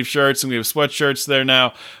long sleeve shirts, and we have sweatshirts there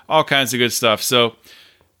now, all kinds of good stuff. So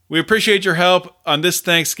we appreciate your help on this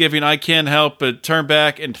Thanksgiving. I can't help but turn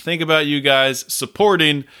back and think about you guys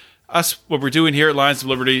supporting us, what we're doing here at Lions of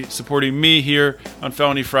Liberty, supporting me here on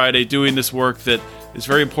Felony Friday, doing this work that is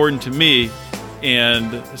very important to me. And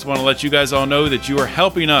I just want to let you guys all know that you are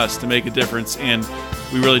helping us to make a difference, and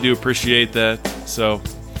we really do appreciate that. So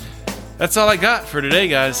that's all I got for today,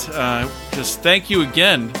 guys. Just thank you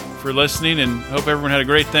again for listening, and hope everyone had a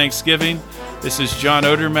great Thanksgiving. This is John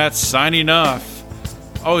Odermatt signing off.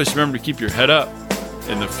 Always remember to keep your head up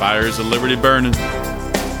and the fires of liberty burning.